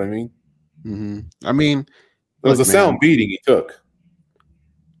old. You know what I mean? Mm-hmm. I mean, it was a sound beating he took.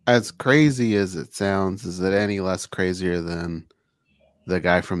 As crazy as it sounds, is it any less crazier than the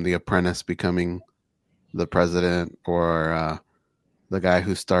guy from The Apprentice becoming the president, or the guy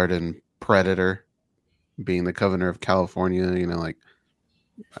who starred in Predator being the governor of California? Like,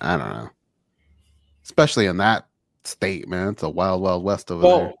 I don't know. Especially in that state, man. It's a wild, wild west over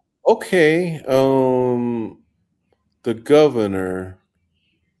there. Okay. The governor,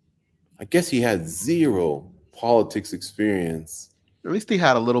 I guess he had zero politics experience. At least he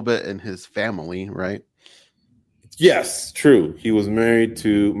had a little bit in his family, right? Yes, true. He was married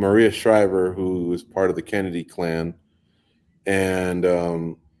to Maria Shriver, who was part of the Kennedy clan.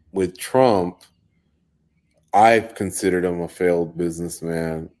 And with Trump, I've considered him a failed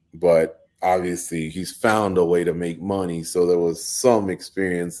businessman, but obviously he's found a way to make money. So there was some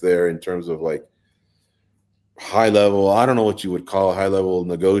experience there in terms of like high level, I don't know what you would call high level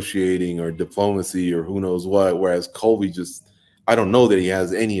negotiating or diplomacy or who knows what. Whereas Colby I don't know that he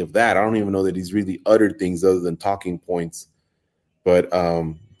has any of that. I don't even know that he's really uttered things other than talking points. But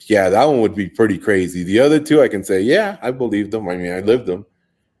yeah, that one would be pretty crazy. The other two, I can say, yeah, I believed them. I mean, I lived them,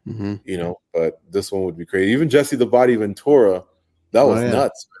 but this one would be crazy. Even Jesse the Body Ventura, that was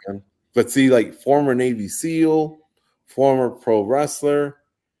nuts, man. But see, like former Navy SEAL, former pro wrestler.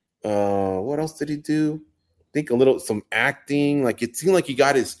 What else did he do? I think some acting. Like it seemed like he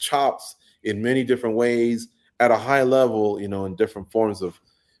got his chops in many different ways at a high level, in different forms of,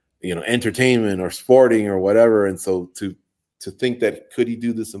 entertainment or sporting or whatever. And so to think that could he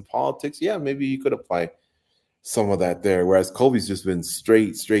do this in politics? Yeah, maybe he could apply some of that there. Whereas Colby's just been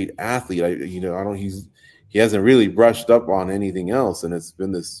straight athlete. He hasn't really brushed up on anything else, and it's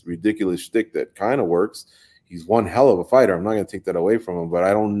been this ridiculous shtick that kind of works. He's one hell of a fighter. I'm not going to take that away from him, but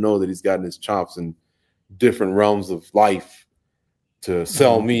I don't know that he's gotten his chops in different realms of life to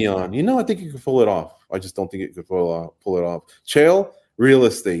sell me on. I think he could pull it off. I just don't think it could pull it off. Chael, real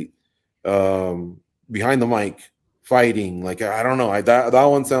estate, behind the mic, fighting. Like, I don't know. That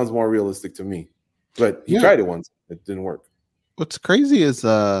one sounds more realistic to me. But he tried it once. It didn't work. What's crazy is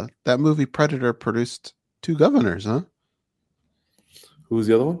that movie Predator produced 2 governors, huh? Who was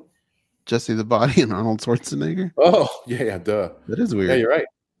the other one? Jesse the Body and Arnold Schwarzenegger. Oh, yeah, duh. That is weird. Yeah, you're right.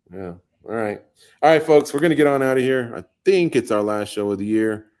 Yeah. All right, folks, we're going to get on out of here. I think it's our last show of the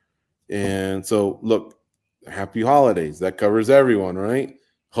year. And so, look, happy holidays. That covers everyone, right?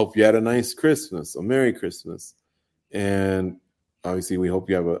 Hope you had a nice Christmas, a Merry Christmas. And obviously, we hope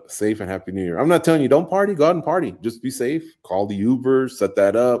you have a safe and happy New Year. I'm not telling you don't party. Go out and party. Just be safe. Call the Uber. Set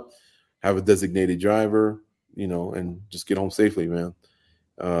that up. Have a designated driver, and just get home safely, man.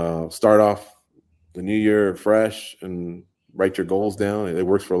 Start off the new year fresh and write your goals down. It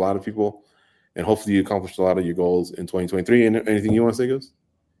works for a lot of people. And hopefully you accomplish a lot of your goals in 2023. And anything you want to say, Gus?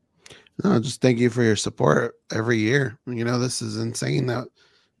 No, just thank you for your support every year. This is insane that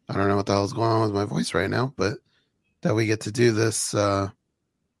I don't know what the hell's going on with my voice right now, but that we get to do this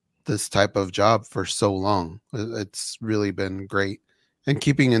this type of job for so long. It's really been great. And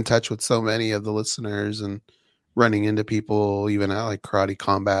keeping in touch with so many of the listeners and running into people, even at like Karate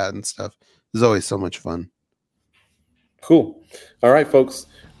Combat and stuff, is always so much fun. Cool. All right, folks.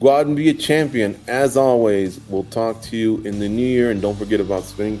 Go out and be a champion. As always, we'll talk to you in the new year. And don't forget about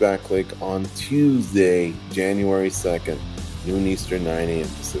Spinning Back Click on Tuesday, January 2nd, noon Eastern, 9 a.m.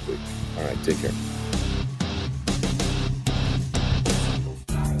 Pacific. All right, take care.